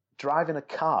 driving a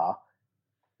car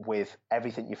with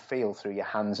everything you feel through your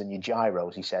hands and your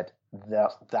gyros. He said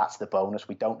that's the bonus.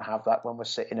 We don't have that when we're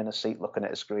sitting in a seat looking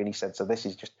at a screen. He said, so this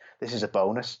is a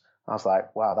bonus. I was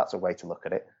like, wow, that's a way to look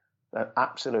at it.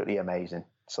 Absolutely amazing.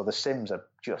 So the Sims are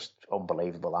just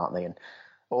unbelievable, aren't they? And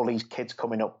all these kids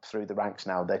coming up through the ranks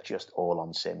now, they're just all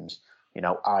on Sims. You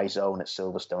know, iZone at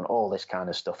Silverstone, all this kind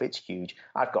of stuff. It's huge.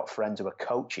 I've got friends who are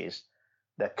coaches.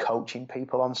 They're coaching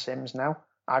people on Sims now.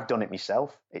 I've done it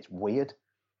myself. It's weird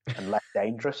and less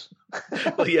dangerous.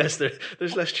 Well, yes,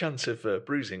 there's less chance of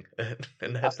bruising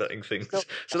and headbutting things.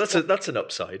 So that's an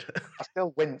upside. I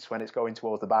still wince when it's going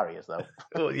towards the barriers, though.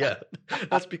 Well, yeah,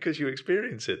 that's because you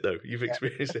experience it, though. You've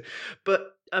experienced it.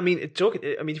 But I mean, if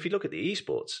you look at the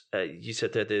esports, you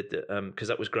said that because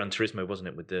that was Gran Turismo, wasn't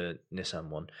it, with the Nissan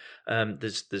one?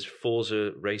 There's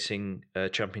Forza Racing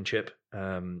Championship.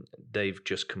 They've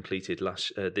just completed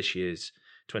this year's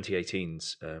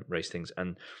 2018's race things,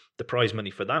 and the prize money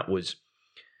for that was,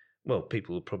 well,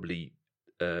 people will probably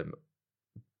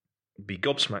be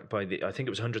gobsmacked by I think it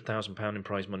was £100,000 in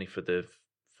prize money for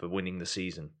winning the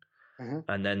season. Mm-hmm.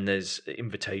 And then there's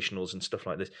invitationals and stuff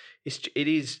like this. It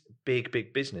is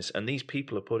big business, and these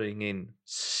people are putting in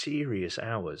serious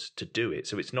hours to do it.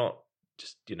 So it's not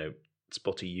just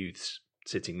spotty youths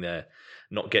sitting there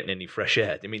not getting any fresh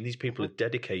air. I mean, these people are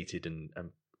dedicated and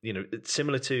it's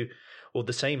similar to, or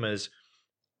the same as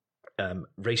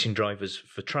racing drivers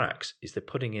for tracks, is they're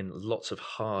putting in lots of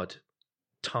hard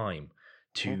time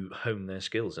to hone their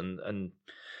skills, and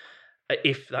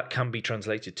if that can be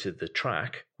translated to the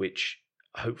track, which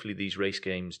hopefully these race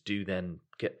games do then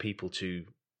get people to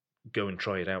go and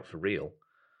try it out for real.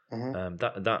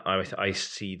 Mm-hmm. I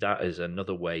see that as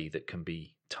another way that can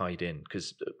be tied in,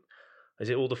 because is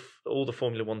it all the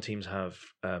Formula One teams have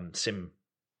sim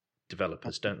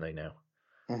developers, don't they now?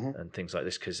 Mm-hmm. And things like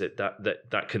this, because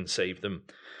that can save them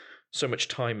so much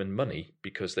time and money,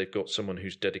 because they've got someone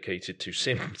who's dedicated to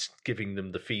Sims giving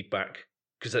them the feedback,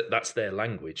 because that's their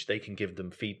language. They can give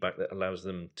them feedback that allows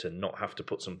them to not have to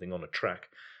put something on a track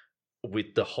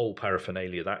with the whole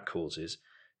paraphernalia that causes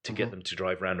to get them to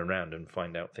drive round and round and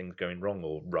find out things going wrong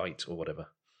or right or whatever.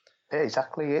 Yeah,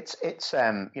 exactly. It's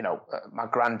my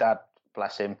granddad,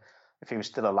 bless him, if he was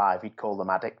still alive, he'd call them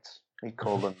addicts. He'd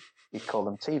call them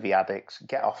TV addicts.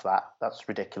 Get off that. That's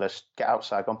ridiculous. Get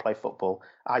outside, go and play football.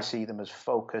 I see them as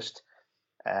focused,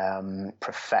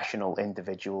 professional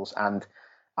individuals. And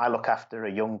I look after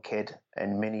a young kid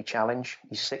in Mini Challenge.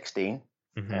 He's 16.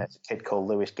 Mm-hmm. It's a kid called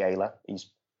Lewis Gaylor.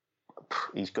 He's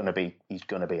gonna be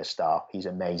a star. He's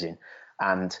amazing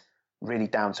and really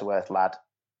down to earth lad.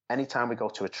 Anytime we go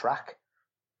to a track,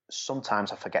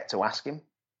 sometimes I forget to ask him,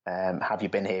 have you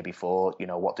been here before?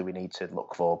 What do we need to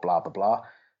look for? Blah, blah, blah.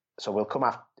 So we'll come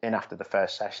in after the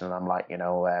first session, and I'm like,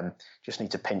 just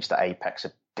need to pinch the apex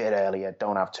a bit earlier.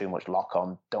 Don't have too much lock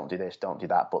on. Don't do this, don't do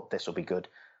that, but this will be good.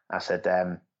 I said,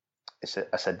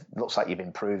 looks like you've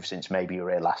improved since maybe you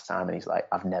were here last time. And he's like,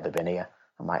 I've never been here.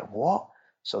 I'm like, what?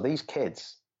 So these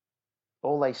kids,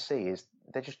 all they see is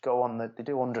they just go they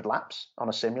do 100 laps on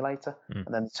a simulator, and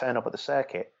then they turn up at the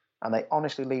circuit, and they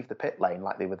honestly leave the pit lane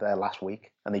like they were there last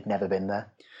week and they'd never been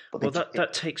there. But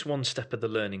that takes one step of the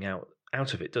learning out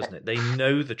of it, doesn't it? They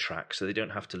know the track, so they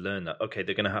don't have to learn that. Okay,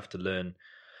 they're going to have to learn,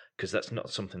 because that's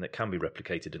not something that can be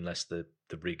replicated unless the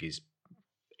rig is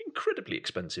incredibly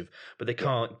expensive, but they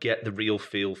can't get the real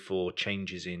feel for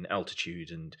changes in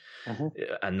altitude and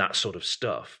that sort of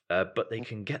stuff. But they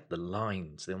can get the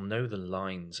lines. They'll know the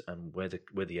lines and where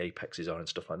the apexes are and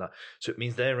stuff like that. So it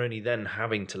means they're only then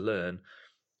having to learn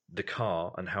the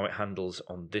car and how it handles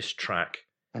on this track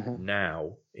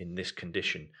now in this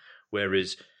condition.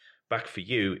 Whereas back for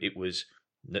you, it was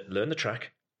learn the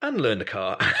track and learn the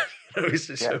car.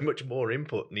 It's so much more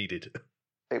input needed.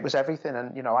 It was everything.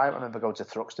 And, I remember going to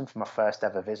Thruxton for my first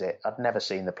ever visit. I'd never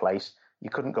seen the place. You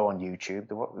couldn't go on YouTube.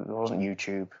 There wasn't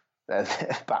YouTube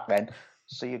back then.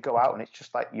 So you go out and it's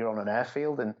just like you're on an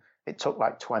airfield. And it took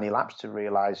like 20 laps to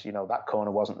realise, that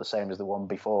corner wasn't the same as the one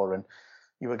before. And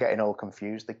you were getting all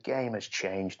confused. The game has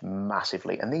changed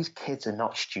massively. And these kids are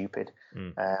not stupid.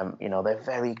 They're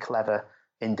very clever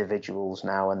individuals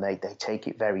now, and they take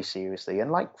it very seriously.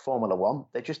 And like Formula One,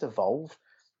 they just evolve,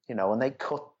 and they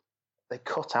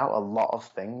cut out a lot of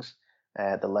things,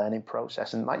 the learning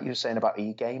process. And like you were saying about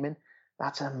e-gaming,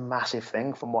 that's a massive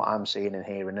thing from what I'm seeing and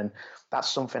hearing. And that's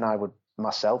something I would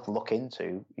myself look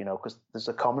into, because there's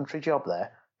a commentary job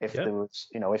there. If there was,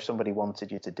 if somebody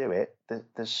wanted you to do it,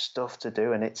 there's stuff to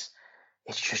do, and it's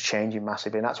just changing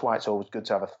massively. And that's why it's always good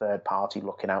to have a third party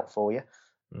looking out for you,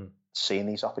 seeing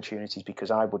these opportunities,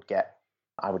 because I would get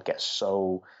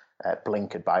so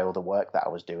blinkered by all the work that I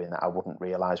was doing that I wouldn't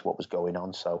realise what was going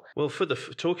on. So, well,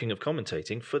 talking of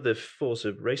commentating for the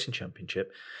Forza Racing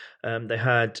Championship, they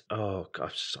had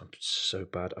gosh, I'm so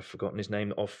bad, I've forgotten his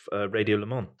name, off Radio Le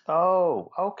Mans.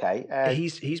 Oh, okay.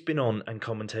 He's been on and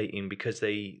commentating because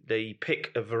they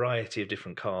pick a variety of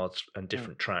different cars and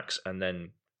different tracks, and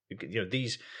then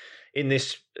these in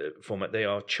this format they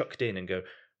are chucked in and go,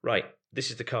 right, this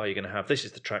is the car you're going to have, this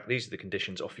is the track, these are the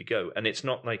conditions, off you go. And it's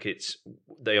not like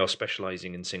they are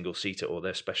specialising in single seater or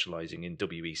they're specialising in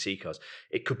WEC cars.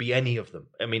 It could be any of them.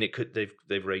 I mean,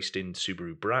 they've raced in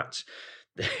Subaru Bratz,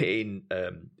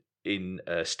 in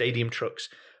stadium trucks,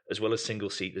 as well as single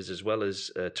seaters, as well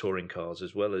as touring cars,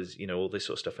 as well as all this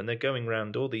sort of stuff. And they're going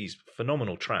around all these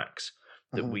phenomenal tracks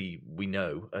that we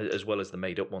know, as well as the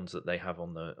made up ones that they have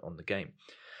on the game.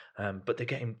 But they're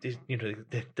getting,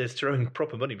 they're throwing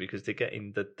proper money because they're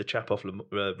getting the chap off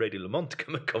Radio Le Mans to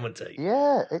come and commentate.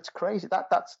 Yeah, it's crazy.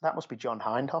 That must be John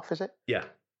Hindhoff, is it? Yeah.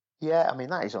 Yeah, I mean,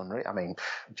 that is unreal. I mean,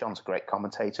 John's a great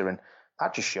commentator, and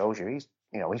that just shows you he's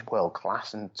world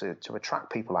class, and to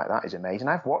attract people like that is amazing.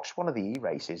 I've watched one of the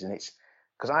E-races, and it's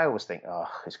because I always think,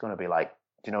 it's going to be like,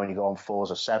 when you go on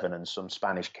Forza 7 and some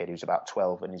Spanish kid who's about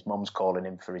 12 and his mum's calling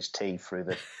him for his tea through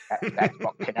the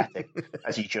Xbox Kinetic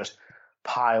as he just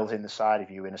piles in the side of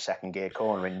you in a second gear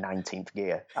corner in 19th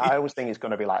gear. I always think it's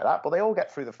going to be like that, but they all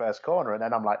get through the first corner, and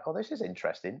then I'm like, oh, this is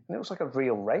interesting. And it was like a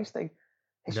real race. They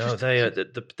are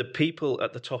the people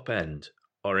at the top end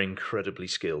are incredibly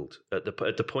skilled at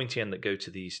the pointy end that go to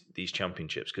these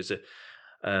championships, because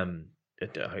I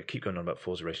keep going on about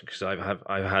Forza Racing because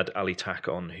I've had Ali Tak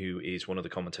on, who is one of the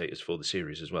commentators for the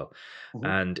series as well,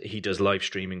 and he does live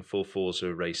streaming for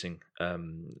Forza Racing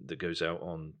that goes out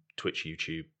on Twitch,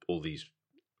 YouTube, all these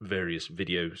various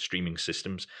video streaming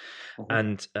systems,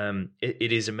 and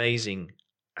it is amazing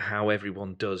how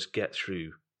everyone does get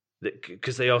through,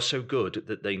 because they are so good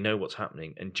that they know what's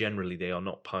happening, and generally they are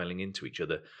not piling into each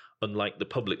other, unlike the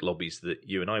public lobbies that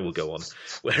you and I will go on,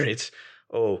 where it's,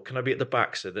 oh, can I be at the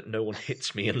back so that no one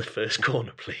hits me in the first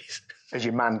corner, please? As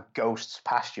your man ghosts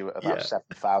past you at about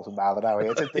 7,000 miles an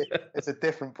hour. It's a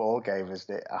different ball game,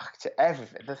 isn't it?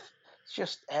 Everything. It's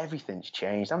just everything's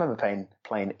changed. I remember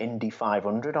playing Indy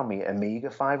 500 on my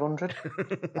Amiga 500.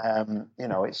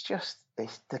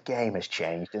 The game has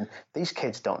changed, and these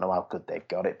kids don't know how good they've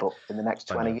got it. But in the next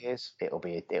 20 years, it'll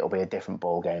be a different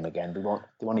ball game again. They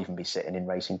won't even be sitting in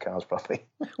racing cars probably.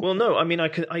 Well, no, I mean, I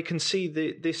can see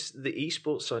the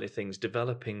esports side of things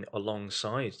developing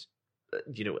alongside,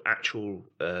 actual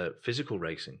physical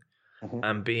racing,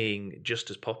 and being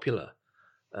just as popular,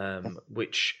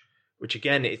 which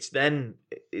again, it's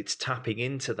tapping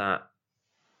into that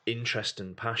interest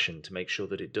and passion to make sure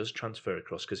that it does transfer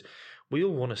across, because we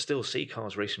all want to still see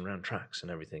cars racing around tracks and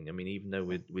everything. I mean, even though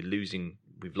we've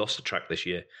lost a track this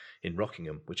year in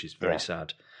Rockingham, which is very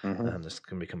sad. This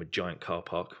can become a giant car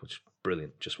park, which is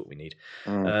brilliant, just what we need.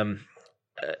 So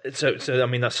I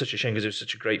mean, that's such a shame because it was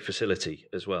such a great facility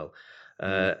as well.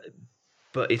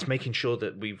 But it's making sure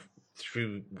that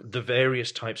through the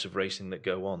various types of racing that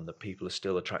go on, that people are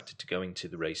still attracted to going to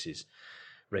the race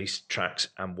tracks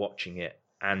and watching it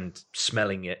and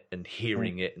smelling it and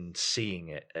hearing it and seeing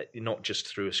it, not just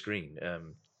through a screen.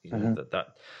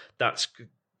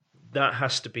 That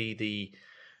has to be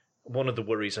one of the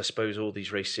worries, I suppose, all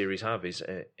these race series have, is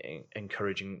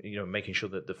encouraging, making sure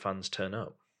that the fans turn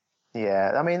up.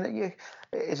 Yeah, I mean,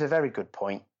 it's a very good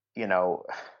point.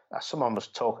 Someone was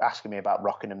asking me about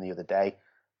Rockingham the other day.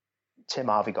 Tim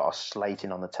Harvey got a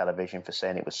slating on the television for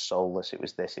saying it was soulless, it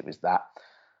was this, it was that.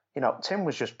 Tim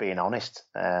was just being honest,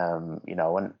 and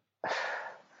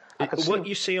what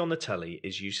you see on the telly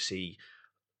is you see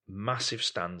massive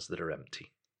stands that are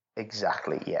empty.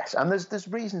 Exactly, yes. And there's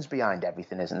reasons behind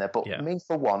everything, isn't there? But me,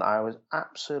 for one, I was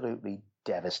absolutely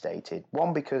devastated.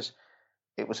 One, because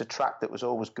it was a track that was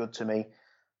always good to me.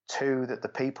 Two, that the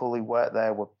people who worked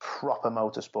there were proper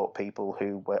motorsport people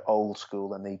who were old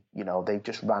school, and they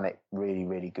just ran it really,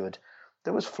 really good.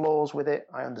 There was flaws with it,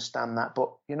 I understand that,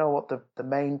 but you know what the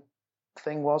main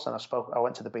thing was, and I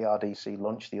went to the BRDC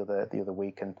lunch the other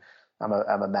week, and I'm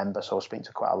a member, so I was speaking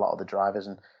to quite a lot of the drivers,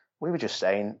 and we were just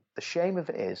saying the shame of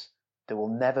it is there will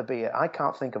never be I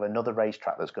can't think of another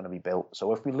racetrack that's going to be built.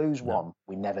 So if we lose one,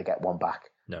 we never get one back,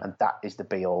 and that is the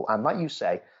be all. And like you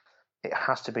say, it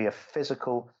has to be a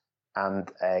physical and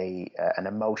an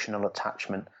emotional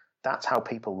attachment. That's how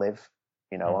people live,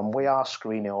 and we are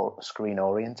screen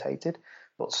orientated,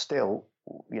 but still,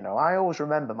 I always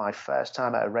remember my first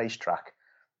time at a racetrack.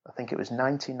 I think it was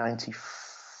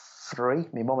 1993.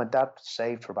 My mum and dad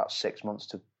saved for about 6 months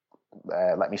to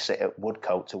let me sit at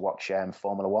Woodcote to watch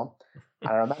Formula One.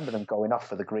 And I remember them going off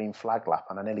for the green flag lap,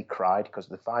 and I nearly cried because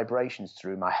the vibrations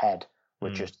through my head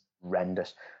were just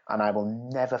horrendous. And I will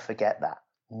never forget that.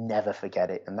 Never forget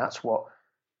it. And that's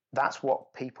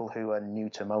what people who are new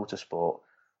to motorsport,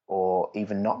 or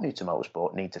even not new to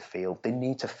motorsport, need to feel. They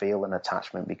need to feel an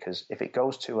attachment, because if it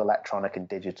goes to electronic and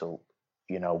digital,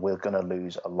 we're going to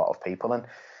lose a lot of people. And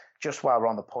just while we're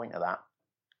on the point of that,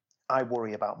 I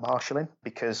worry about marshalling,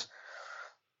 because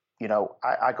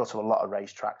I go to a lot of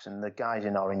racetracks, and the guys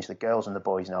in orange, the girls and the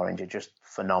boys in orange are just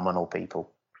phenomenal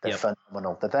people. They're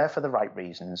phenomenal. They're there for the right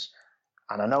reasons.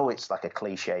 And I know it's like a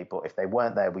cliche, but if they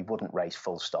weren't there, we wouldn't race,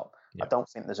 full stop. Yep. I don't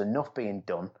think there's enough being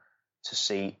done to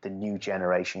see the new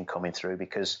generation coming through,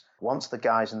 because once the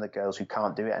guys and the girls who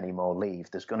can't do it anymore leave,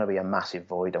 there's going to be a massive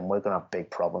void, and we're going to have big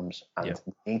problems. And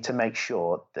we need to make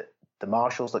sure that the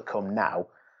marshals that come now,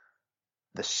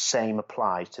 the same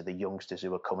applies to the youngsters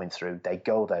who are coming through. They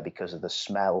go there because of the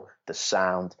smell, the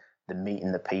sound, the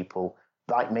meeting the people.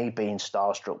 Like me, being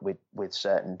starstruck with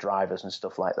certain drivers and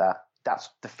stuff like that. That's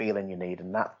the feeling you need,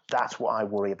 and that's what I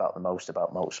worry about the most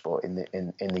about motorsport in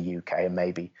the UK and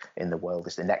maybe in the world,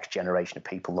 is the next generation of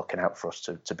people looking out for us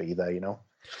to be there,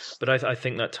 But I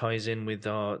think that ties in with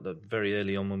the very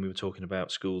early on when we were talking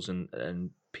about schools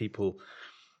and people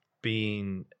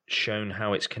being shown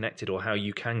how it's connected, or how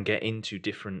you can get into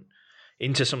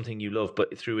something you love,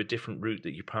 but through a different route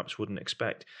that you perhaps wouldn't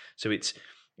expect. So it's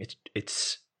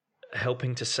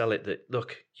helping to sell it that,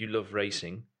 look, you love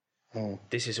racing.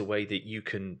 This is a way that you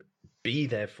can be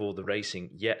there for the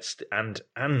racing, yes, and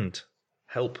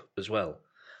help as well.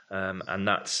 And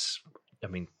that's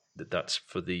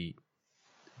for the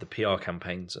PR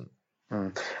campaigns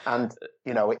and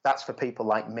that's for people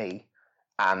like me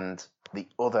and the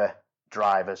other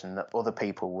drivers and the other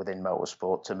people within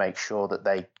motorsport, to make sure that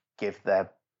they give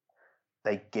back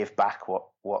what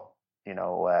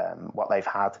they've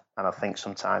had. And I think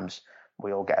sometimes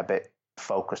we all get a bit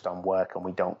focused on work and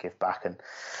we don't give back, and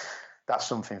that's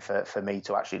something for me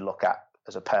to actually look at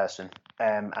as a person,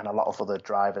 and a lot of other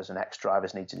drivers and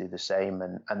ex-drivers need to do the same.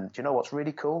 And do you know what's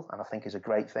really cool, and I think is a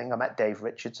great thing? I met Dave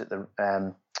Richards at the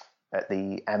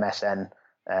MSN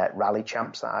Rally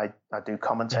Champs that I do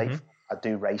commentate. Mm-hmm. I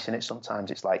do race in it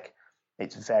sometimes.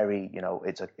 It's very,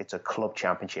 it's a club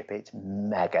championship. It's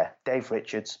mega. Dave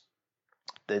Richards,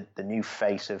 the new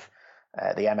face of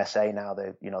the MSA now.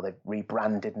 They've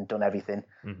rebranded and done everything,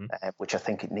 which I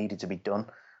think it needed to be done.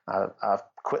 I've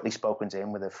quickly spoken to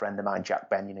him with a friend of mine, Jack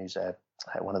Benyon, who's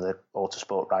one of the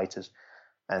Autosport writers.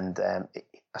 And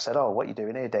I said, "Oh, what are you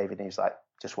doing here, David?" And he's like,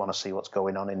 "Just want to see what's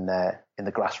going on in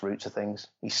the grassroots of things."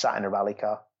 He sat in a rally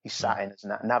car. He sat in, has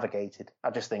navigated.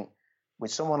 I just think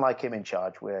with someone like him in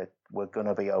charge, we're going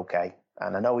to be okay.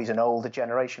 And I know he's an older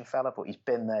generation fella, but he's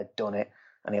been there, done it,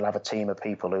 and he'll have a team of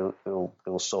people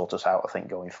who'll sort us out, I think,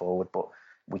 going forward. But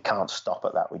we can't stop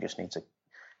at that. We just need to,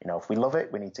 if we love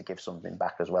it, we need to give something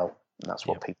back as well. And that's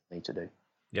what people need to do.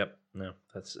 Yep. No,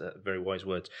 that's very wise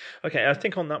words. Okay, I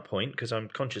think on that point, because I'm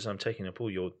conscious I'm taking up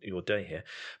all your day here,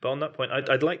 but on that point,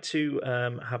 I'd like to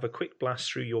have a quick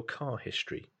blast through your car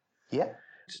history. Yeah.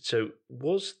 So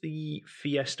was the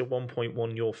Fiesta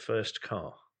 1.1 your first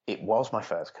car? It was my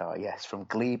first car, yes, from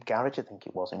Glebe Garage, I think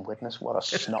it was, in Widnes. What a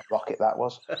snot rocket that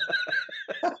was.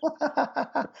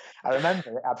 I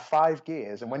remember it had 5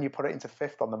 gears, and when you put it into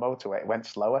 5th on the motorway, it went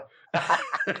slower.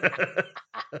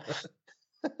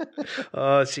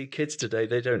 Oh, see, kids today,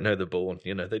 they don't know the born.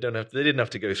 They didn't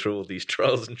have to go through all these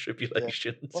trials and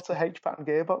tribulations. Yeah. What's a H-pattern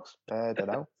gearbox? I don't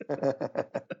know.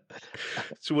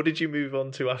 So what did you move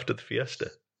on to after the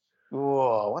Fiesta?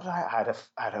 Oh, what did I had?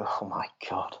 Oh my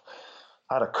God.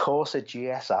 I had a Corsa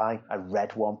GSI, a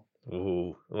red one.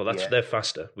 Oh, well, they're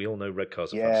faster. We all know red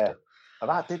cars are faster. And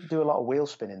that didn't do a lot of wheel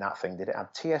spinning, that thing, did it?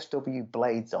 Had TSW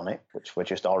blades on it, which were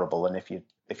just horrible. And if you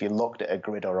looked at a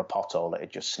grid or a pothole,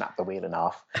 it'd just snap the wheel in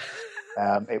half.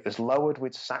 It was lowered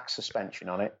with sack suspension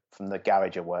on it from the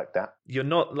garage I worked at. You're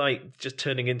not just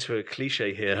turning into a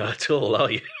cliche here at all, are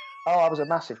you? Oh, I was a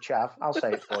massive chav. I'll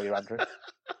say it for you, Andrew.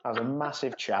 I was a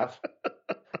massive chav.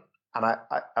 And I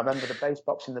remember the bass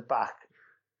box in the back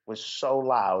was so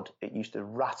loud, it used to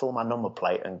rattle my number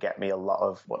plate and get me a lot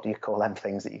of, what do you call them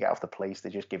things that you get off the police? They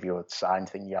just give you a sign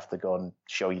thing. You have to go and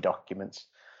show your documents.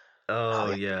 Oh,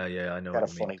 yeah, I know. Got a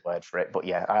funny word for it, but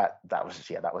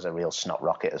that was a real snot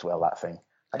rocket as well. That thing.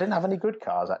 I didn't have any good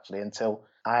cars actually until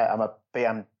I'm a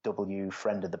BMW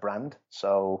friend of the brand.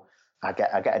 So I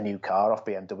get a new car off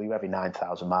BMW every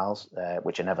 9,000 miles,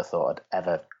 which I never thought I'd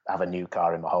ever have a new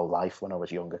car in my whole life when I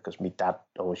was younger, because my dad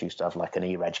always used to have like an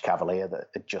E-Reg Cavalier that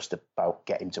had just about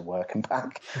get him to work and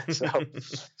back. So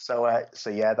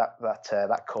yeah,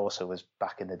 that Corsa was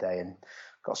back in the day, and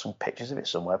got some pictures of it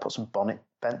somewhere. Put some bonnet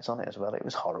vents on it as well. It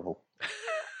was horrible.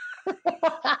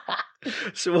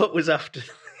 So what was after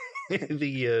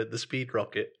the speed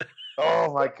rocket?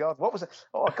 Oh my God, what was it?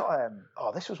 Oh, I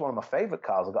got this was one of my favourite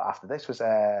cars I got after this was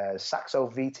a Saxo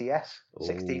VTS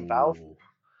 16 valve.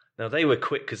 Now they were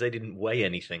quick because they didn't weigh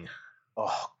anything.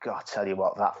 Oh God, I tell you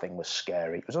what, that thing was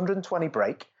scary. It was 120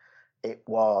 brake. It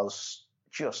was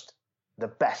just the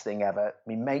best thing ever.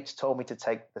 My mates told me to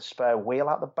take the spare wheel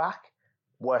out the back.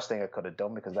 Worst thing I could have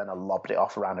done, because then I lobbed it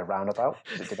off around a roundabout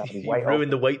because it didn't have any weight. You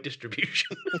ruined the weight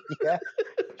distribution. Yeah,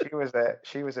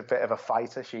 she was a bit of a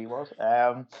fighter. She was,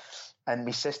 and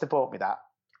my sister bought me that.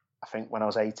 I think when I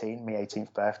was 18, my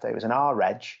 18th birthday. It was an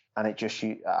R-Reg, and it just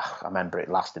I remember it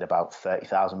lasted about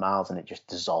 30,000 miles, and it just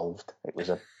dissolved. It was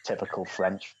a typical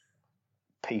French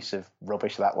piece of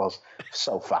rubbish that was.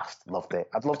 So fast, loved it.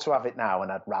 I'd love to have it now,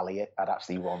 and I'd rally it. I'd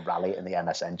actually rally it in the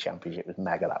MSN Championship. It was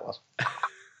mega, that was.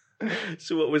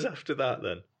 So what was after that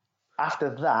then? After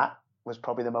that was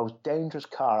probably the most dangerous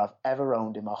car I've ever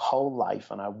owned in my whole life,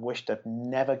 and I wished I'd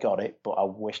never got it, but I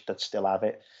wished I'd still have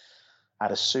it. I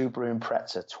had a Subaru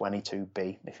Impreza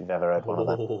 22B, if you've ever heard one of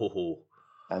them.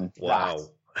 And wow,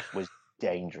 that was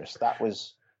dangerous. That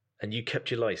was... And you kept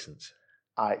your license?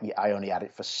 I only had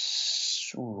it for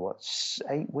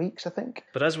 8 weeks, I think.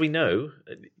 But as we know,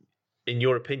 in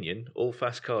your opinion, all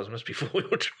fast cars must be four-wheel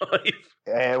drive.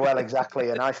 Well,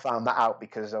 exactly. And I found that out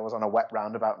because I was on a wet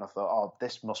roundabout, and I thought, oh,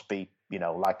 this must be,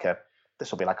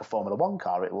 this will be like a Formula One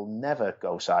car. It will never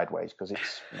go sideways because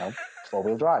it's,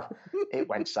 four-wheel drive. It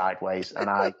went sideways, and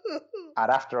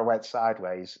after I went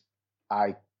sideways,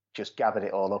 I just gathered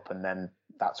it all up, and then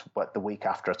that's what the week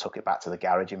after I took it back to the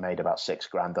garage and made about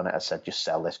 $6,000 on it. I said, just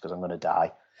sell this because I'm going to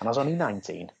die. And I was only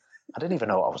 19. I didn't even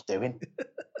know what I was doing. It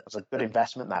was a good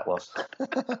investment, that was.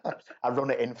 I run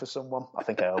it in for someone. I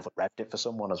think I over-revved it for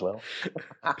someone as well.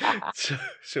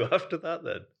 So after that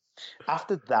then?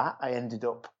 After that, I ended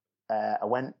up, I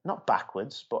went, not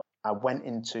backwards, but I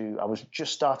was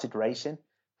just started racing,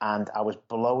 and I was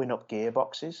blowing up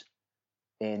gearboxes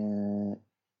in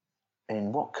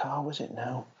what car was it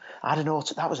now?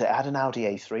 That was it. I had an Audi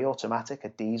A3 automatic, a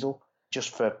diesel, just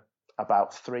for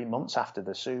about 3 months after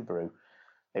the Subaru.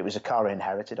 It was a car I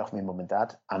inherited off my mum and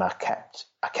dad, and I kept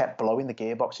blowing the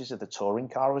gearboxes of the touring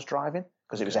car I was driving,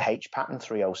 because it was a H-pattern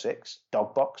 306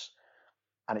 dog box,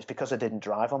 and it's because I didn't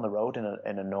drive on the road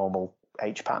in a normal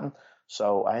H-pattern.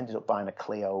 So I ended up buying a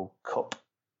Clio Cup,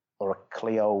 or a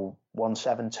Clio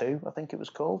 172, I think it was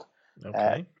called.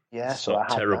 Okay. Yeah, it's so not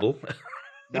terrible.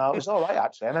 No, it was all right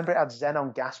actually. I remember it had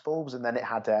xenon gas bulbs, and then it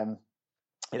had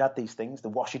these things, the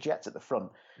washer jets at the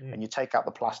front, and you take out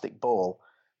the plastic ball.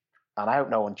 And I hope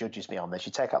no one judges me on this.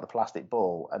 You take out the plastic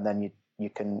ball, and then you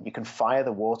can fire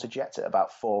the water jets at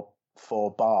about 4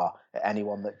 bar at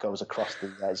anyone that goes across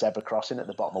the zebra crossing at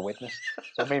the bottom of Widnes.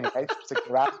 So me and my mates used to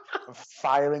grab and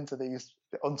fire into these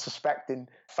unsuspecting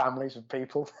families of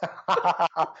people.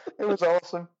 It was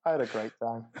awesome. I had a great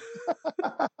time.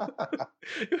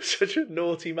 You're such a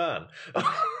naughty man.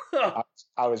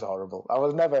 I was horrible. I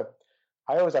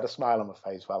always had a smile on my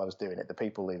face while I was doing it. The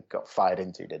people who got fired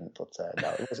into didn't, but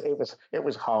no, it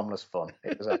was harmless fun.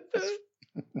 It was.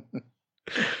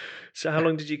 So how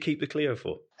long did you keep the Clio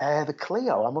for? The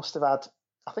Clio, I must have had.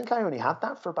 I think I only had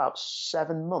that for about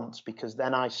 7 months, because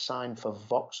then I signed for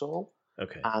Vauxhall.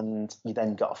 Okay. And you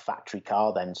then got a factory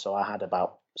car then, so I had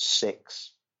about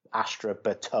 6 Astra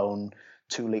Bertone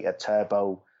 2-litre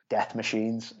turbo death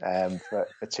machines for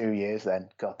 2 years then.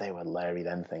 God, they were leery,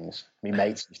 them things. My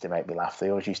mates used to make me laugh. They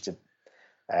always used to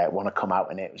want to come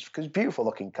out in it. It was because beautiful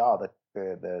looking car,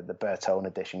 the Bertone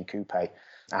edition coupe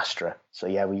Astra. So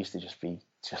yeah, we used to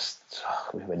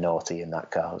we were naughty in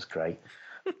that car. It was great.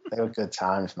 They were good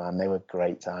times, man. They were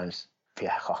great times.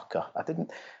 Yeah, oh God. I don't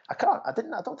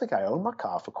think I owned my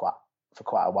car for quite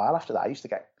a while after that. I used to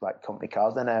get like company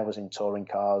cars. Then I was in touring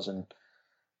cars, and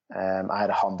I had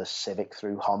a Honda Civic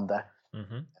through Honda.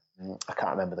 Mm-hmm. I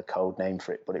can't remember the code name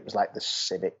for it, but it was like the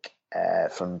Civic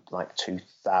from like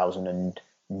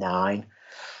 2009.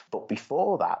 But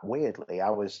before that, weirdly,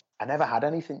 I never had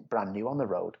anything brand new on the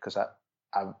road, because I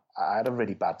had a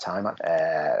really bad time.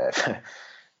 I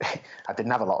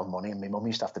didn't have a lot of money, and my mum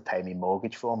used to have to pay me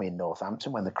mortgage for me in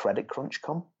Northampton when the credit crunch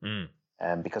come.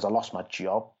 Because I lost my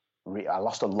job. I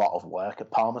lost a lot of work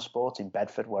at Palmer Sport in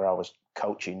Bedford, where I was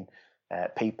coaching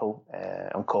people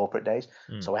on corporate days.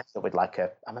 So I ended up with I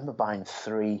remember buying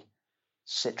 3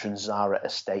 Citroen Zara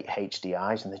Estate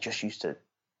HDIs, and they just used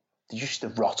to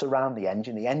rot around the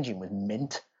engine. The engine was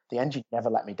mint. The engine never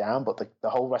let me down, but the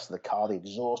whole rest of the car, the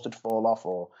exhaust would fall off,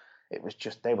 or it was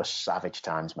just, they were savage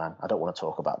times, man. I don't want to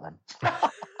talk about them.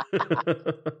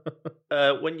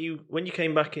 When you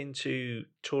came back into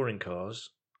touring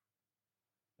cars,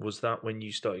 was that when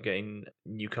you started getting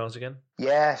new cars again?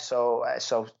 Yeah, so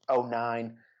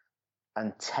 09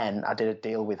 and 10, I did a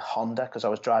deal with Honda because I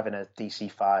was driving a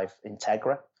DC5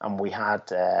 Integra, and we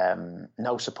had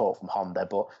no support from Honda,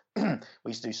 but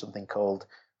we used to do something called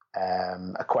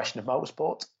a question of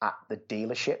motorsport at the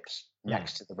dealerships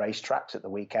next to the racetracks at the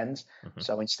weekends.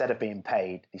 So instead of being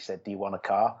paid, he said, "Do you want a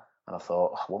car?" And I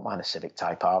thought, I wouldn't mind a Civic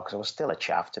Type R, because I was still a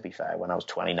chav, to be fair, when I was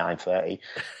 29, 30.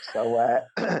 So,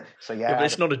 so yeah. But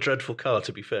it's not a dreadful car,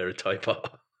 to be fair, a Type R.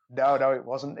 No, it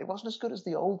wasn't. It wasn't as good as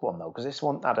the old one, though, because this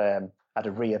one had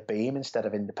a rear beam instead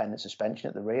of independent suspension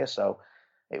at the rear. So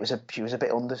she was a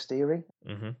bit understeery.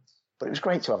 But it was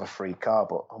great to have a free car.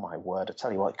 But oh my word, I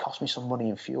tell you what, it cost me some money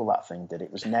in fuel. That thing did.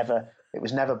 It was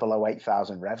never below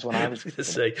 8,000 revs when I was going to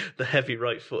say the heavy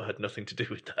right foot had nothing to do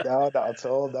with that. No, not at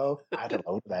all. No, I had a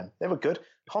load of them. They were good.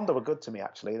 Honda were good to me,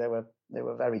 actually. They were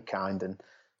very kind,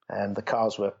 and the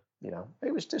cars were,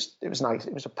 it was nice.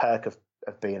 It was a perk of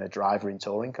being a driver in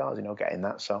touring cars, getting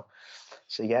that. So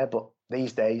yeah. But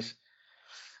these days,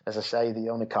 as I say, the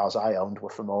only cars I owned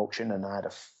were from auction, and I had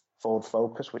a Ford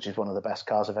Focus, which is one of the best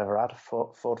cars I've ever had.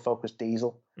 Ford Focus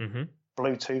diesel,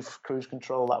 Bluetooth cruise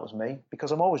control. That was me,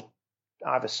 because I'm always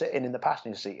either sitting in the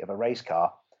passenger seat of a race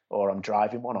car or I'm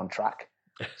driving one on track.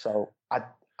 So I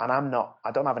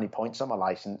don't have any points on my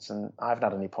license, and I haven't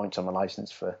had any points on my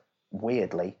license for,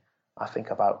 weirdly, I think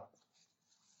about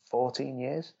 14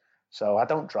 years. So I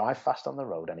don't drive fast on the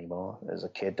road anymore. As a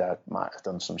kid, I might have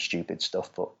done some stupid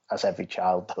stuff, but as every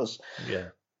child does. Yeah.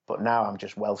 But now I'm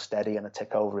just well steady, and I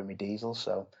tick over in my diesel.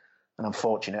 So, and I'm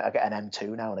fortunate. I get an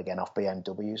M2 now and again off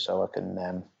BMW, so I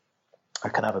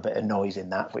can have a bit of noise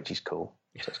in that, which is cool.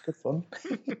 So it's good fun.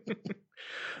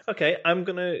 Okay, I'm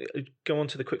going to go on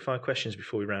to the quickfire questions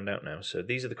before we round out now. So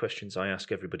these are the questions I ask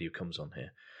everybody who comes on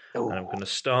here. Ooh. And I'm going to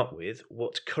start with,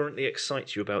 what currently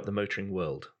excites you about the motoring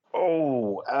world?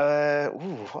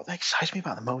 What excites me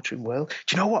about the motoring world?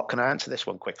 Do you know what? Can I answer this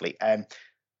one quickly?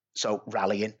 So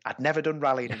rallying. I'd never done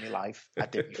rallying in my life. I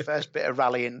did my first bit of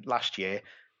rallying last year.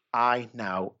 I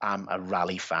now am a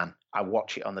rally fan. I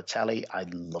watch it on the telly. I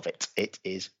love it. It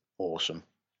is awesome.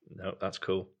 No, that's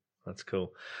cool. That's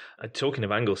cool. Talking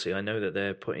of Anglesey, I know that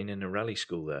they're putting in a rally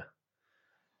school there.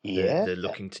 Yeah. They're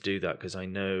looking to do that, because I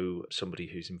know somebody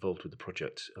who's involved with the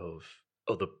project of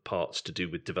other parts to do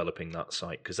with developing that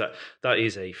site, because that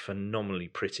is a phenomenally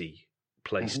pretty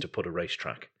place to put a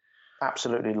racetrack.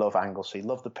 Absolutely love Anglesey.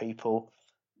 Love the people.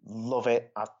 Love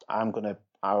it.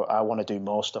 I want to do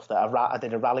more stuff there. I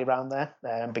did a rally round there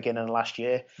beginning of last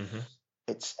year.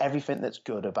 It's everything that's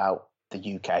good about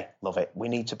the UK. Love it. We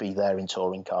need to be there in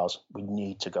touring cars. We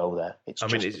need to go there.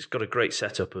 It's got a great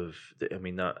setup of.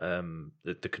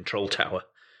 The control tower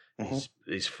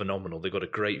is phenomenal. They've got a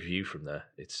great view from there.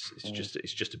 It's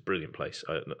just a brilliant place.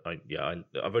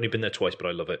 I've only been there twice, but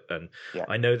I love it, and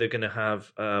I know they're going to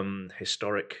have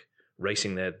historic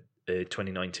racing there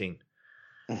 2019,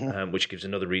 which gives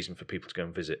another reason for people to go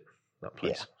and visit that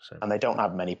place. Yeah. So. And they don't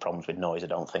have many problems with noise, I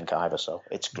don't think, either. So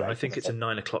it's great. I think it's a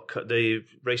 9 o'clock cut. The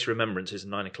race remembrance is a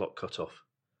 9 o'clock cut off.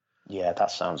 Yeah,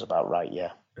 that sounds about right.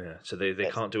 Yeah. Yeah. So they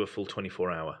can't do a full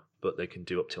 24 hour, but they can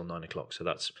do up till 9 o'clock. So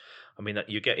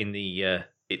you're getting the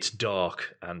it's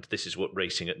dark, and this is what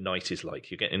racing at night is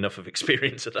like. You're getting enough of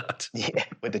experience of that. Yeah,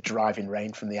 with the driving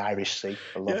rain from the Irish Sea.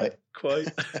 I love it. Quite.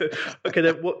 Okay,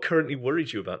 then what currently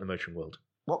worries you about the motoring world?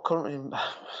 What currently? Do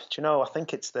you know? I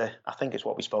think it's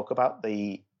what we spoke about,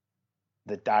 the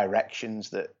directions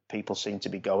that people seem to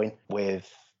be going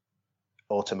with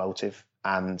automotive,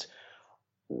 and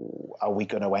are we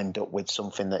going to end up with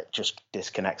something that just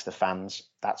disconnects the fans?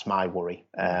 That's my worry.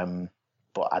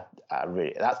 But I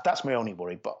really, that's my only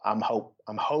worry. But I'm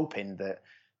hoping that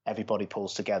everybody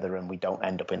pulls together and we don't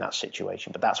end up in that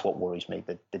situation. But that's what worries me: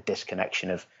 the disconnection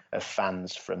of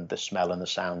fans from the smell and the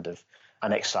sound of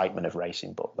and excitement of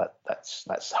racing. But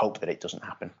let's hope that it doesn't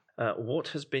happen. What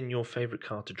has been your favourite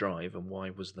car to drive, and why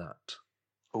was that?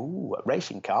 Ooh, a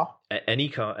racing car. Any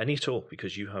car, any at all,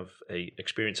 because you have a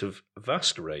experience of a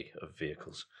vast array of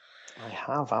vehicles. I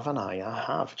have, haven't I? I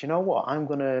have. Do you know what? I'm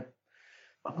gonna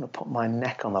put my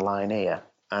neck on the line here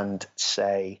and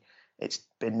say it's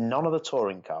been none of the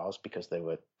touring cars, because they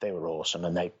were awesome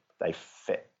and they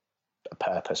fit a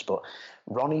purpose. But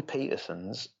Ronnie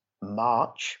Peterson's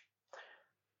March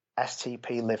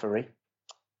STP livery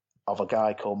of a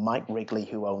guy called Mike Wrigley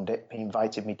who owned it. He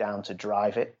invited me down to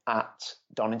drive it at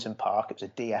Donington Park. It was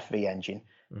a DFV engine,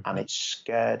 and it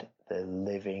scared the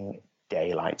living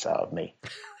daylights out of me.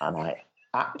 And I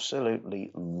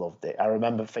absolutely loved it. I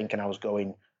remember thinking I was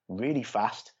going really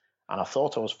fast, and I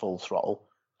thought I was full throttle.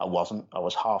 I wasn't. I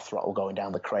was half throttle going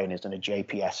down the craners in a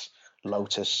JPS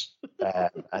Lotus,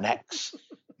 an ex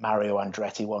Mario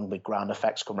Andretti one with ground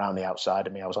effects come around the outside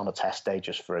of me. I was on a test day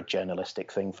just for a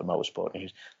journalistic thing for Motorsport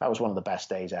News. That was one of the best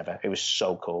days ever. It was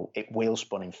so cool. It wheel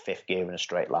spun in fifth gear in a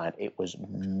straight line. It was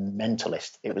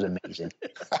mentalist. It was amazing.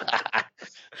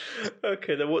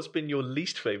 Okay, then what's been your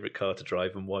least favourite car to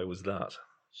drive, and why was that?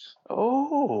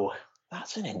 Oh,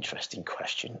 that's an interesting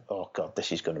question. Oh, God,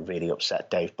 this is going to really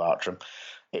upset Dave Bartram.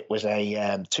 It was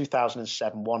a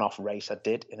 2007 one-off race I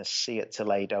did in a Seat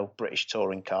Toledo British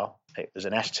touring car. It was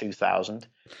an S2000.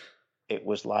 It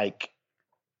was like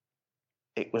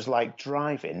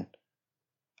driving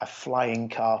a flying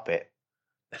carpet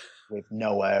with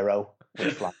no aero,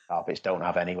 which flying carpets don't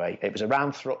have anyway. It was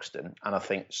around Thruxton, and I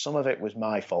think some of it was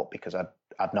my fault because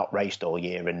I'd not raced all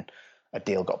year and a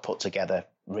deal got put together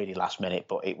really last minute,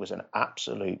 but it was an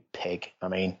absolute pig. I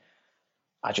mean,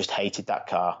 I just hated that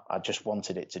car. I just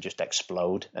wanted it to just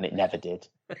explode, and it never did,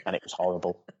 and it was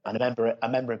horrible. And I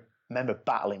remember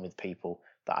battling with people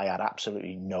that I had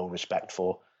absolutely no respect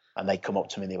for, and they come up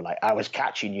to me and they were like, "I was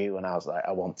catching you," and I was like,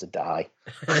 "I want to die."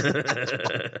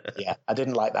 Yeah, I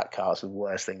didn't like that car. It's the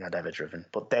worst thing I'd ever driven.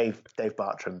 But Dave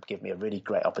Bartram gave me a really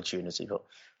great opportunity, but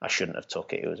I shouldn't have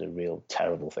took it. It was a real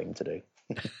terrible thing to do.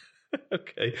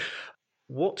 Okay,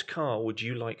 what car would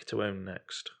you like to own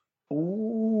next?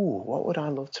 Ooh, what would I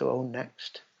love to own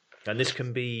next? And this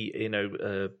can be,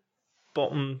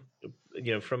 bottom,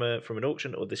 from an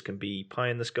auction, or this can be pie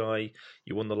in the sky.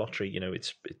 You won the lottery.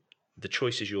 The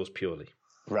choice is yours purely.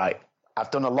 Right.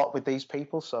 I've done a lot with these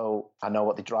people, so I know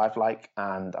what they drive like,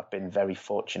 and I've been very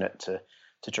fortunate to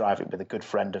drive it with a good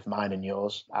friend of mine and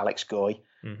yours, Alex Goy.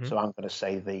 Mm-hmm. So I'm going to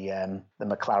say the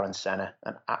McLaren Senna,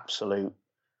 an absolute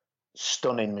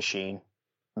stunning machine.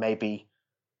 Maybe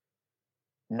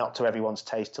not to everyone's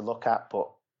taste to look at, but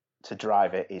to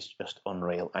drive it is just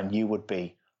unreal. And you would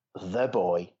be the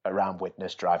boy around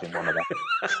witness driving one of them.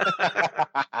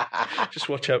 Just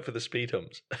watch out for the speed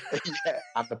humps. Yeah,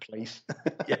 and the police.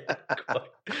 Yeah,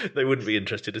 they wouldn't be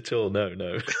interested at all.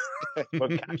 No.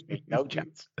 Won't catch me, no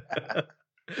chance.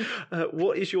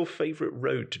 What is your favourite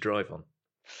road to drive on?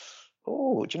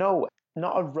 Oh, do you know,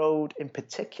 not a road in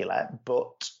particular,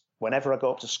 but whenever I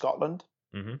go up to Scotland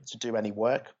to do any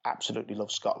work, absolutely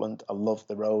love Scotland. I love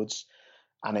the roads,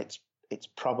 and it's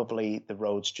probably the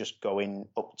roads just going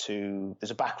up to,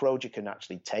 there's a back road you can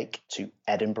actually take to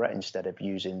Edinburgh instead of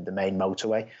using the main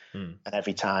motorway. And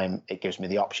every time it gives me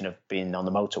the option of being on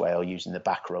the motorway or using the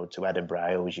back road to Edinburgh,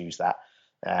 I always use that.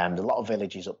 There's a lot of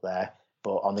villages up there,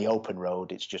 but on the open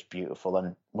road, it's just beautiful.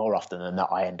 And more often than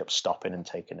not, I end up stopping and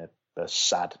taking a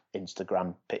sad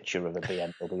Instagram picture of a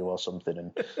BMW or something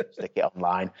and stick it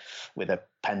online with a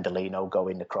Pendolino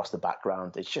going across the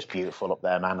background. It's just beautiful up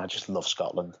there, man. I just love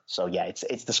Scotland. So yeah,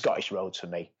 it's the Scottish roads for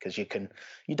me, because you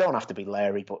don't have to be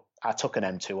Larry, but I took an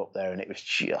M2 up there and it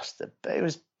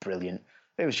was brilliant.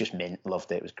 It was just mint.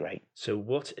 Loved it. It was great. So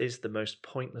what is the most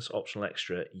pointless optional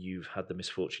extra you've had the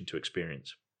misfortune to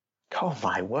experience? Oh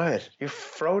my word! You've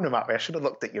thrown them at me. I should have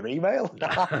looked at your email.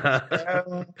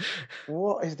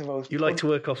 What is the most? You like to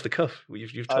work off the cuff.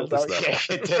 You've told us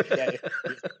that.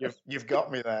 Yeah, you've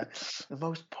got me there. The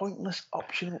most pointless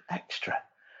optional extra.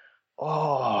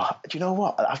 Oh, do you know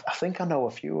what? I think I know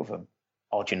a few of them.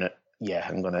 Oh, do you know? Yeah,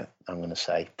 I'm gonna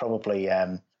say probably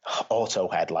auto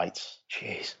headlights.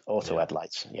 Jeez, auto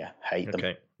headlights. Yeah, hate them.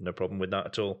 Okay, no problem with that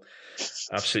at all.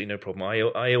 Absolutely no problem.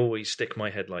 I always stick my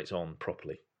headlights on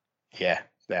properly. Yeah.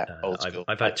 Old school.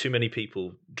 I've had too many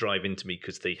people drive into me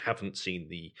because they haven't seen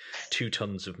the 2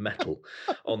 tons of metal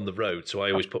on the road, so I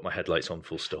always put my headlights on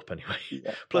full stop anyway.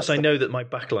 Yeah, plus, I know that my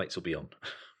backlights will be on.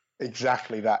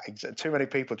 Exactly that. Too many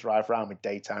people drive around with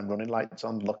daytime running lights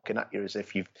on, looking at you as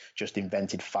if you've just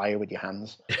invented fire with your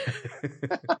hands.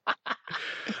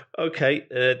 Okay,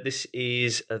 this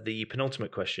is the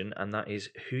penultimate question, and that is,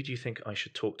 who do you think I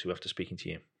should talk to after speaking to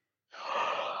you?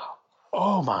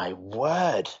 Oh my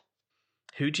word!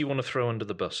 Who do you want to throw under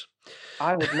the bus?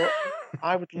 I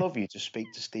would love you to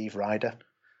speak to Steve Ryder.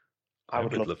 I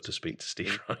would love to speak to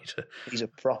Steve Ryder. He's a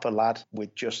proper lad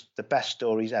with just the best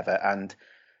stories ever, and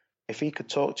if he could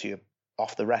talk to you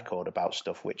off the record about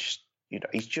stuff, which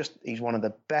he's one of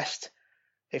the best,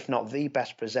 if not the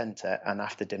best presenter and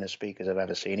after dinner speakers I've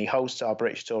ever seen. He hosts our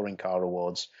British Touring Car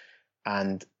Awards.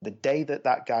 And the day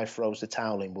that guy throws the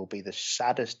towel in will be the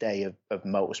saddest day of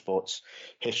motorsports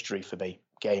history for me,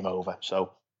 game over.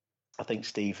 So I think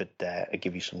Steve would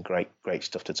give you some great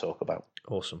stuff to talk about.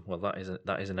 Awesome. Well, that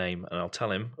is a name, and I'll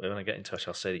tell him when I get in touch.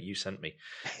 I'll say that you sent me,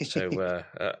 so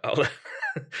I'll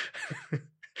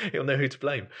he'll know who to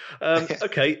blame.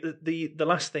 Okay, the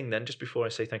last thing then, just before I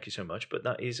say thank you so much, but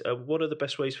that is, what are the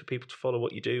best ways for people to follow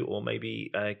what you do, or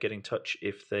maybe get in touch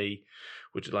if they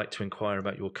would like to inquire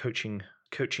about your coaching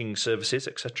services,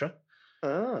 etc.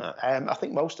 I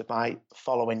think most of my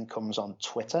following comes on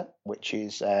Twitter, which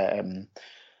is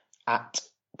at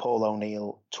Paul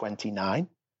O'Neill 29.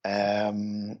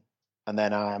 And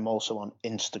then I'm also on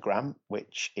Instagram,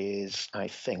 which is, I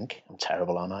think, I'm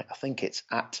terrible, aren't I? I think it's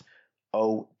at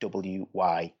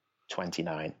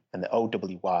OWY29. And the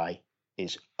OWY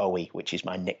is OE, which is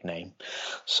my nickname.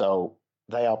 So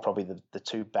they are probably the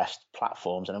two best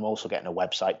platforms. And I'm also getting a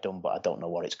website done, but I don't know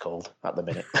what it's called at the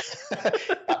minute.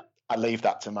 I leave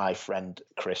that to my friend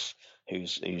Chris,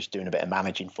 who's doing a bit of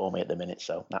managing for me at the minute.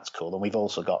 So that's cool. And we've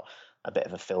also got a bit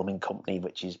of a filming company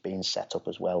which is being set up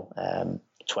as well,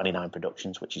 29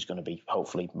 Productions, which is going to be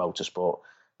hopefully motorsport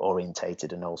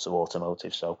orientated and also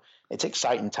automotive. So it's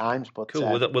exciting times. But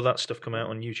cool. Will that stuff come out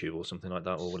on YouTube or something like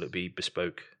that, or will it be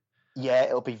bespoke? Yeah,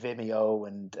 it'll be Vimeo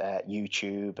and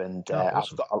YouTube, and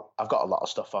awesome. I've got a lot of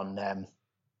stuff on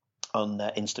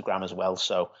Instagram as well.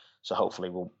 So hopefully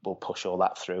we'll push all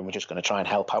that through, and we're just going to try and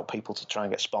help out people to try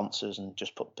and get sponsors and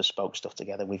just put bespoke stuff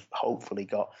together. We've hopefully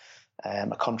got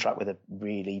a contract with a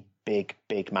really big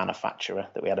manufacturer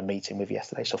that we had a meeting with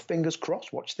yesterday. So fingers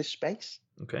crossed, watch this space.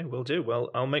 Okay, will do. Well,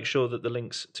 I'll make sure that the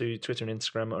links to Twitter and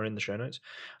Instagram are in the show notes.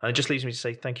 And it just leaves me to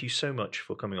say thank you so much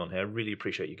for coming on here. I really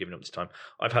appreciate you giving up this time.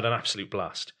 I've had an absolute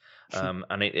blast. And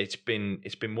it's been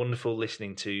wonderful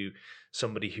listening to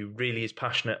somebody who really is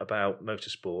passionate about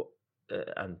motorsport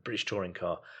and British touring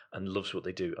car and loves what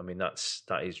they do. I mean, that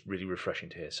is really refreshing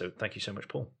to hear. So thank you so much,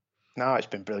 Paul. No, it's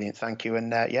been brilliant. Thank you.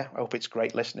 And I hope it's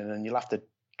great listening. And you'll have to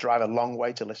drive a long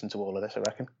way to listen to all of this, I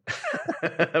reckon.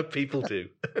 People do.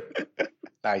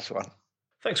 Nice one.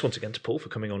 Thanks once again to Paul for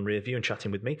coming on Rear View and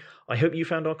chatting with me. I hope you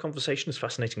found our conversation as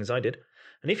fascinating as I did.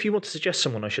 And if you want to suggest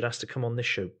someone I should ask to come on this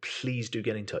show, please do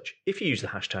get in touch. If you use the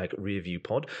hashtag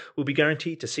RearViewPod, we'll be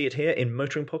guaranteed to see it here in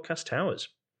Motoring Podcast Towers.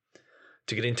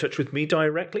 To get in touch with me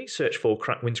directly, search for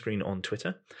Crack Windscreen on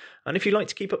Twitter. And if you'd like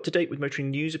to keep up to date with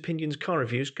motoring news, opinions, car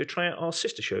reviews, go try out our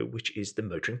sister show, which is the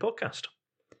Motoring Podcast.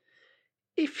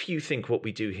 If you think what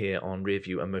we do here on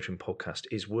Rearview and Motoring Podcast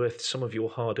is worth some of your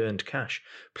hard-earned cash,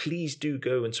 please do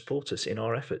go and support us in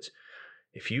our efforts.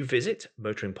 If you visit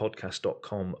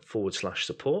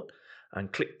motoringpodcast.com/support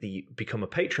and click the Become a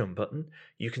Patreon button,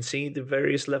 you can see the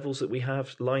various levels that we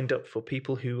have lined up for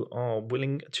people who are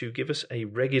willing to give us a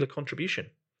regular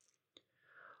contribution.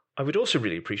 I would also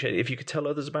really appreciate it if you could tell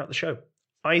others about the show.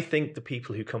 I think the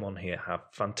people who come on here have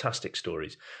fantastic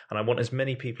stories, and I want as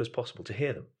many people as possible to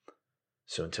hear them.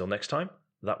 So until next time,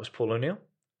 that was Paul O'Neill.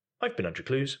 I've been Andrew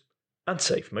Clues, and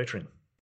safe motoring.